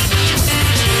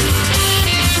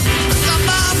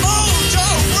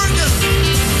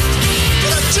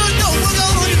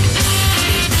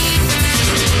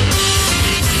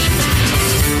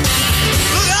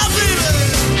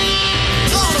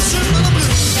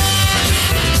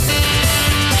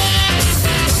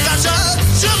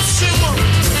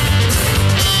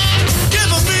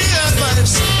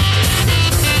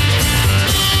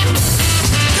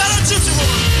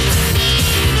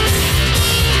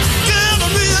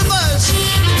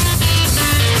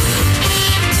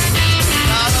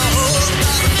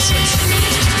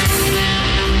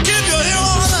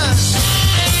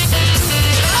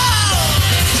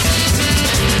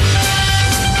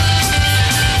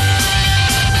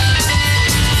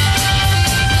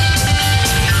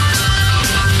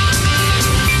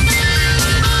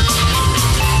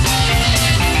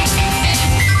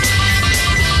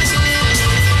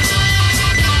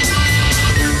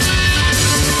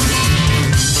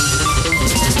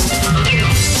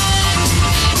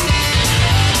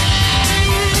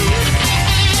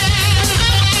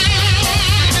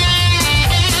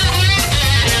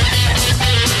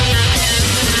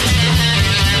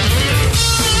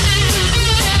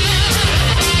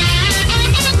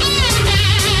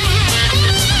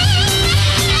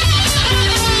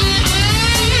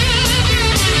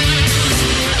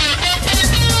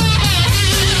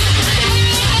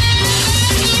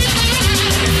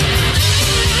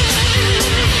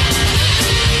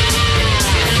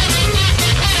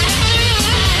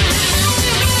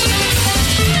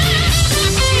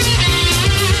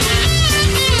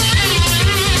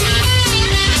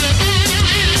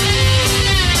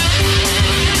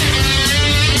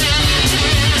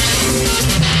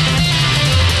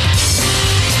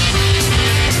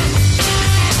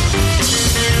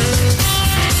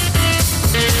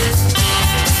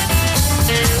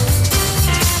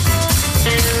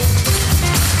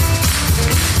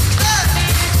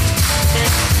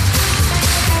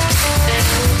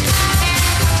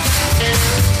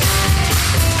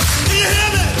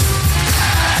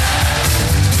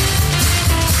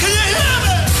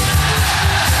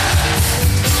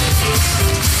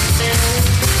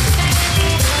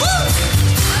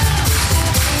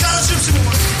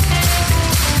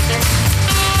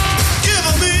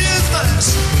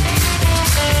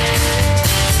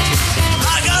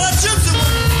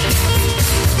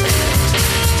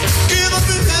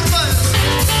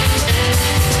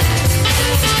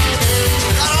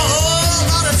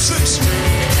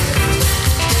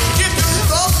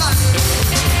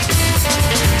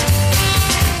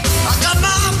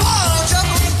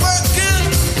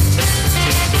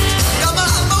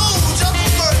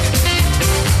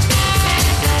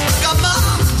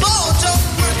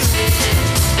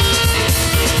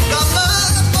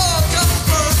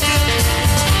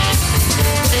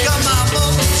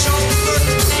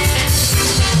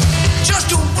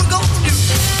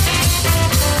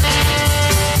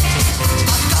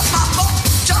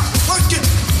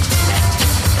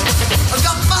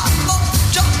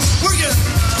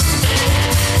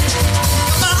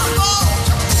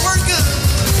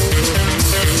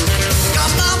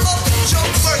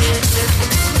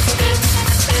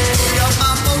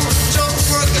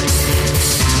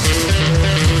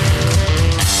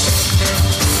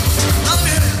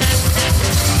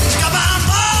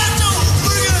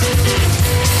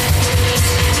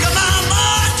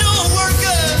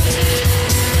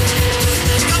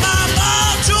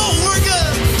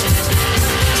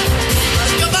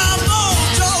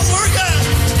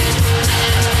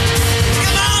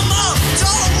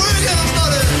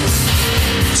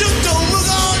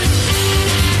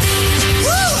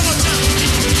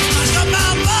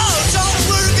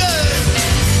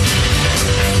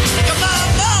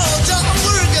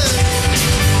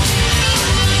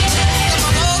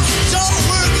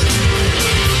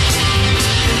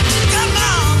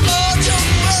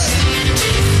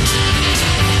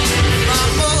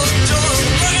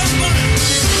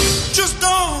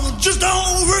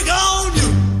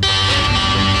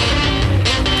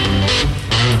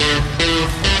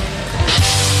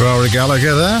 Rory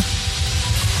Gallagher there.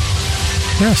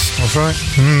 Yes, That's right.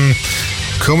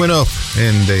 Coming up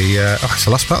in the... it's the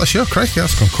last part of the show, Craig.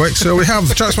 That's gone quick. So we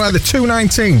have tracks by the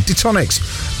 219,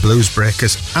 Detonics, Blues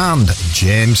Breakers, and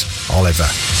James Oliver.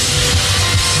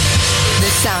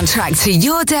 The soundtrack to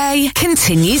your day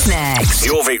continues next.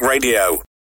 Jorvik Radio.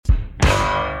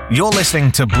 You're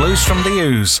listening to Blues from the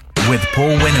Ouse with Paul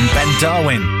Winn and Ben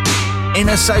Darwin, in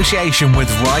association with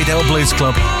Rydell Blues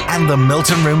Club and the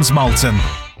Milton Rooms Malton.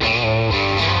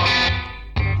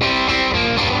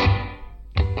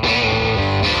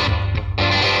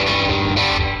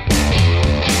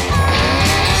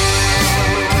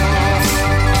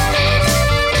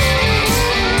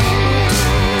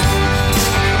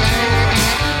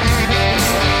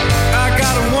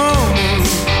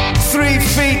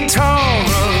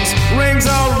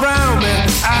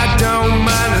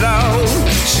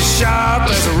 Sharp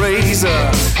as a razor,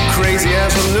 crazy as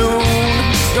a loon.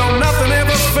 Don't nothing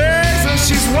ever faze her,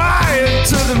 she's wired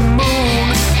to the moon.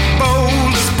 Bold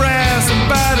as brass and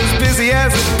about as busy as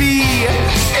a bee.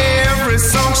 Every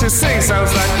song she sings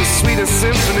sounds like the sweetest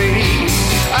symphony.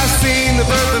 I've seen the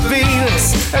birth of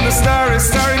Venus and the starry,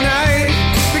 starry night.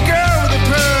 The girl with the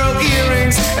pearl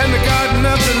earrings and the garden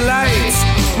of the lights.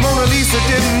 Mona Lisa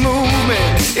didn't move me,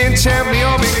 enchant me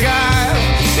or beguile.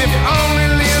 If only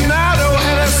Leonardo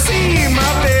had seen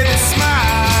my baby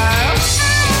smile.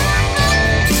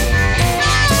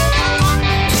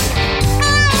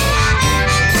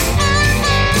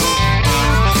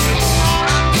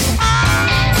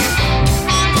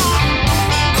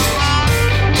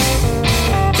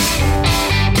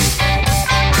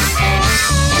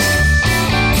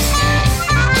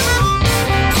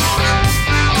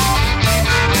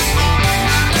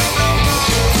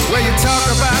 When you talk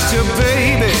about your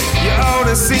baby, you ought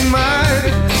to see mine.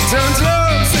 Turns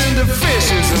loaves into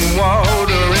fishes and water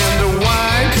into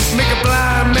wine. Make a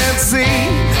blind man see.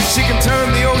 She can turn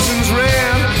the oceans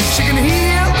red. She can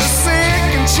heal the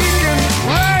sick and she can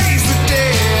raise the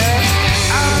dead.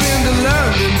 I've been to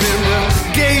London, been to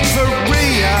Gate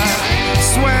Maria.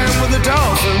 Swam with the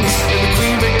dolphins in the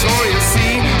Queen Victoria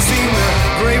Sea. Seen the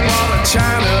Great Wall of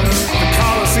China, the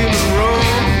Colosseum in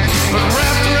Rome. But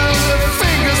wrapped around the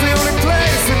fingers, the only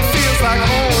place that feels like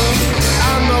home.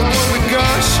 I'm not one to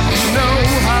gush, no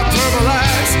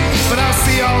hyperbolize, but I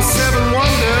see all seven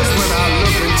wonders when I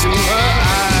look into her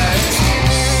eyes.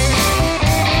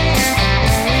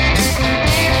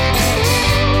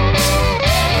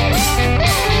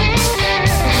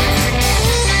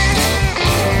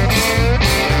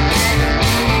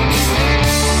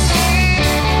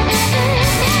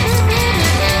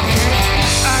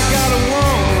 I got a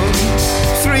woman,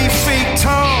 3 feet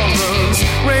tall, runs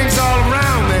rings all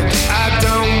around me. I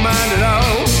don't mind at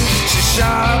all. She's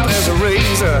sharp as a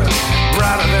razor,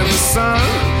 brighter than the sun.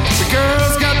 The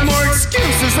girl's got more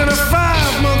excuses than a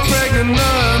 5-month pregnant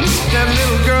nun. That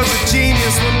little girl's a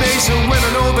genius, one day she'll win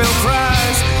a Nobel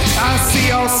Prize. I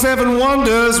see all 7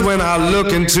 wonders when I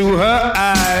look into her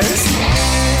eyes.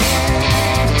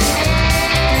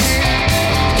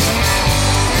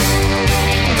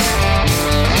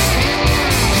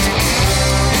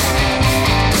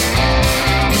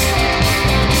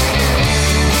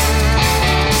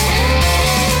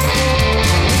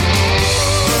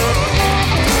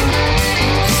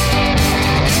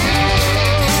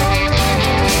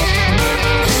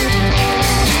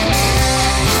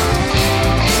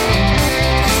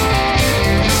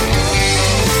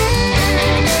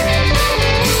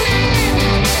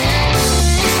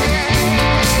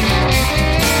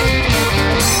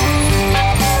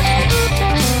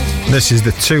 This is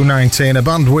the 219, a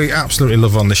band we absolutely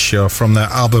love on this show from their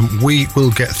album We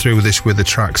Will Get Through This with the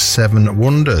track 7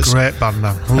 Wonders. Great band,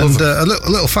 man. And a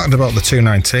little fact about the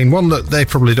 219, one that they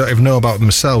probably don't even know about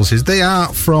themselves, is they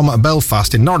are from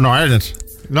Belfast in Northern Ireland.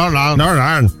 Northern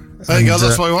Ireland. There you go,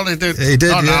 that's what he wanted to do. He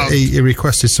did, yeah. He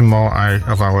requested some more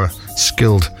of our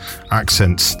skilled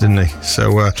accents, didn't he?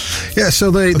 So,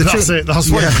 so that's it. That's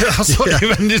what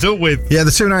you ended up with. Yeah,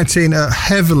 the 219 are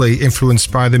heavily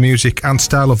influenced by the music and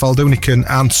style of Valdunican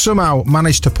and somehow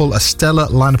managed to pull a stellar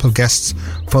lineup of guests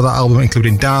for that album,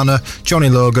 including Dana, Johnny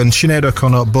Logan, Sinead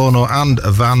O'Connor, Bono and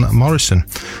Van Morrison.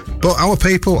 But our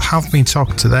people have been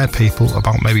talking to their people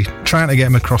about maybe trying to get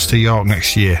them across to York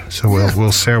next year. So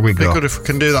we'll see how we go. It'd be good if we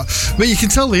can do that. But you can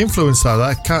tell the influence though,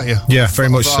 there, can't you? Yeah, very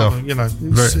much so. You know,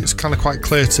 it's kind of quite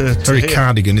clear to very hear.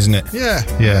 Cardigan, isn't it? Yeah.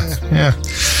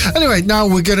 Anyway, now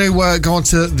we're going to go on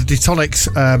to the Detonics,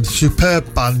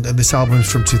 superb band, and this album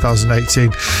is from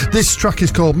 2018. This track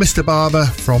is called Mr. Barber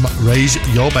from Raise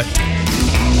Your Bet.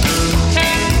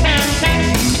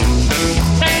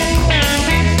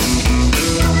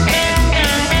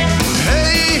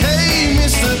 Hey, hey.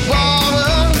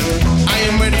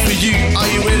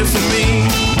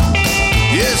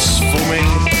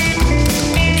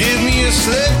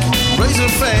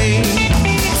 fame.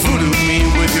 Voodoo me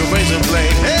with your razor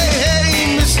blade. Hey,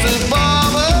 hey, Mr.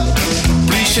 Barber,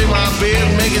 please shave my beard,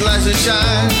 make it nice and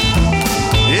shine.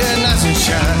 Yeah, nice and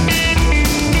shine.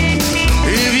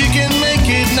 If you can make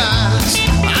it nice,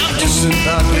 I'm just an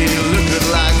ugly looking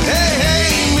like. Hey, hey,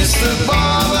 Mr.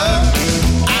 Barber,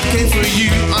 I came for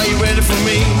you. Are you ready for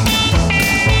me?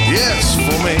 Yes,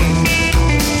 for me.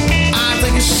 I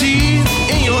take a seat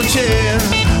in your chair.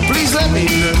 Please let me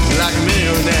look like a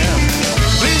millionaire.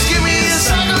 Please give me a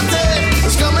second day.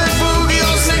 Let's come and boogie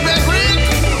or slick back Rick,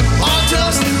 or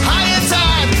just high and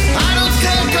tight. I don't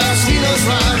care 'cause he knows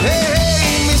right. Hey,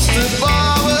 hey, Mr.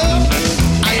 Barber,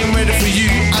 I am ready for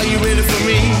you. Are you ready for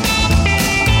me?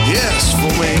 Yes,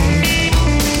 for me.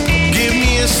 Give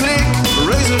me a slick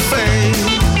razor fade.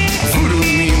 Voodoo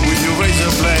me with your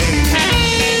razor blade.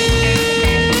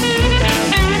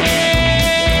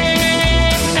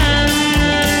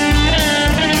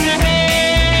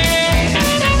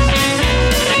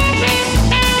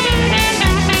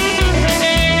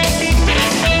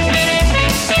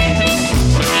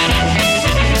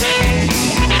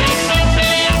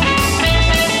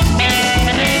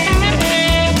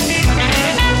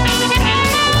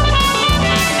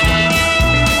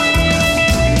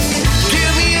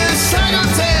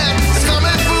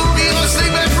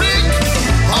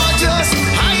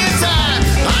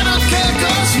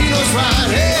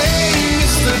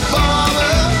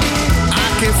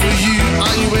 For you,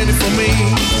 are you ready for me?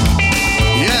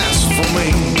 Yes, for me.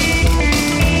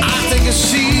 I take a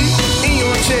seat in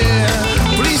your chair.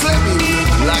 Please let me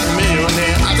look like a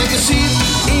millionaire. I take a seat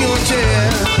in your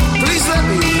chair. Please let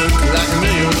me look like a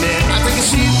millionaire. I take a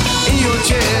seat in your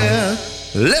chair.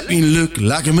 Let me look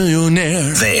like a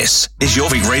millionaire. This is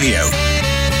Jorvik Radio.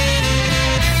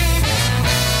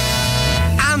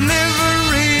 I never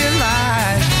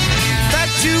realized that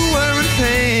you were in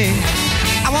pain.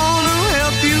 I wanna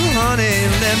help you, honey,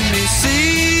 let me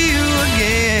see you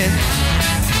again.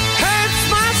 Hurts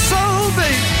my soul,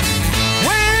 babe,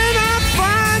 when I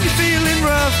find you feeling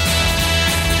rough.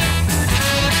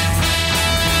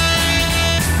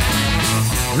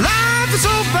 Life is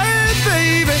so bad,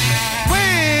 baby,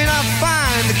 when I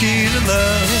find the key to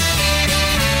love.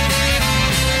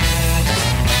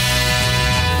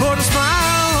 Put a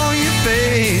smile on your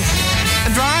face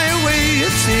and dry away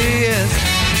your tears.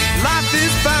 Life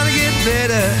is bound to get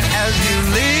better as you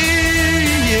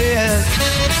live, yes.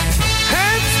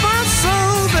 Hurts my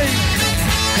soul, babe,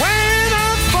 when I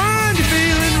find you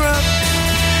feeling rough.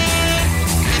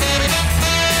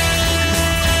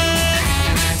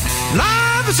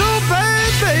 Life is so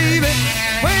bad, baby,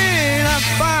 when I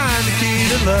find the key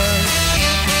to love.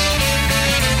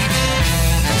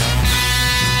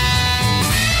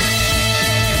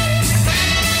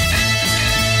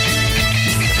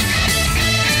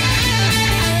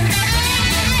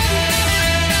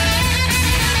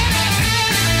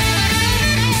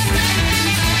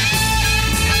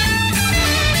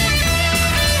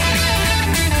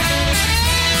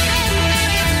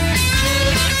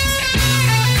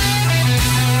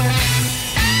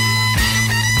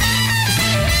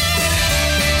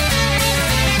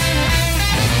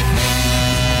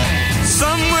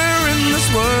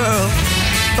 World,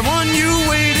 the one you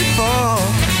waited for,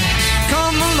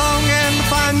 come along and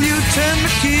find you, turn the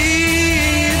key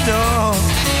in your door.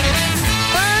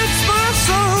 Hurts my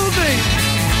soul, babe,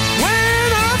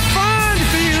 when I find you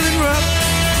feeling rough.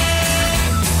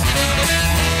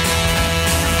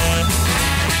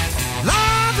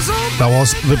 Life is so That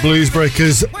was the Blues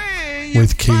Breakers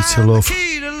with Key to Love.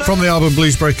 From the album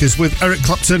Blues Breakers with Eric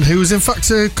Clapton, who was in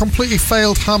fact a completely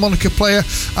failed harmonica player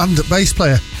and bass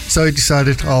player. So he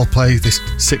decided, I'll play this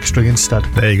 6-string instead.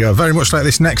 There you go. Very much like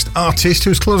this next artist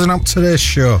who's closing out today's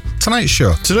show. Tonight's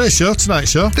show. Today's show, tonight's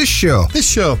show. This show. This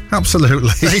show. Absolutely.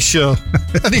 This show.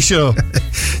 Any show.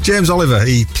 James Oliver,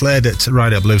 he played at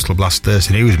Ride Out Blues Club last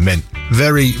Thursday and he was mint.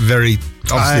 Very, very...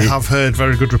 I have heard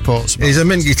very good reports about He's a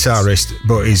mint guitarist,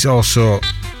 but he's also...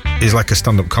 He's like a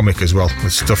stand-up comic as well,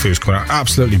 with stuff he was coming out.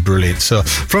 Absolutely brilliant. So,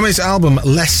 from his album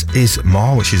Less Is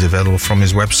More, which is available from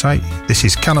his website, this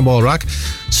is Cannonball Rag.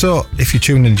 So, if you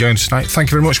tuned in and joined us tonight, thank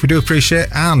you very much. We do appreciate it,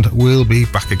 and we'll be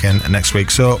back again next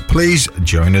week. So, please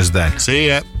join us then. See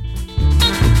ya.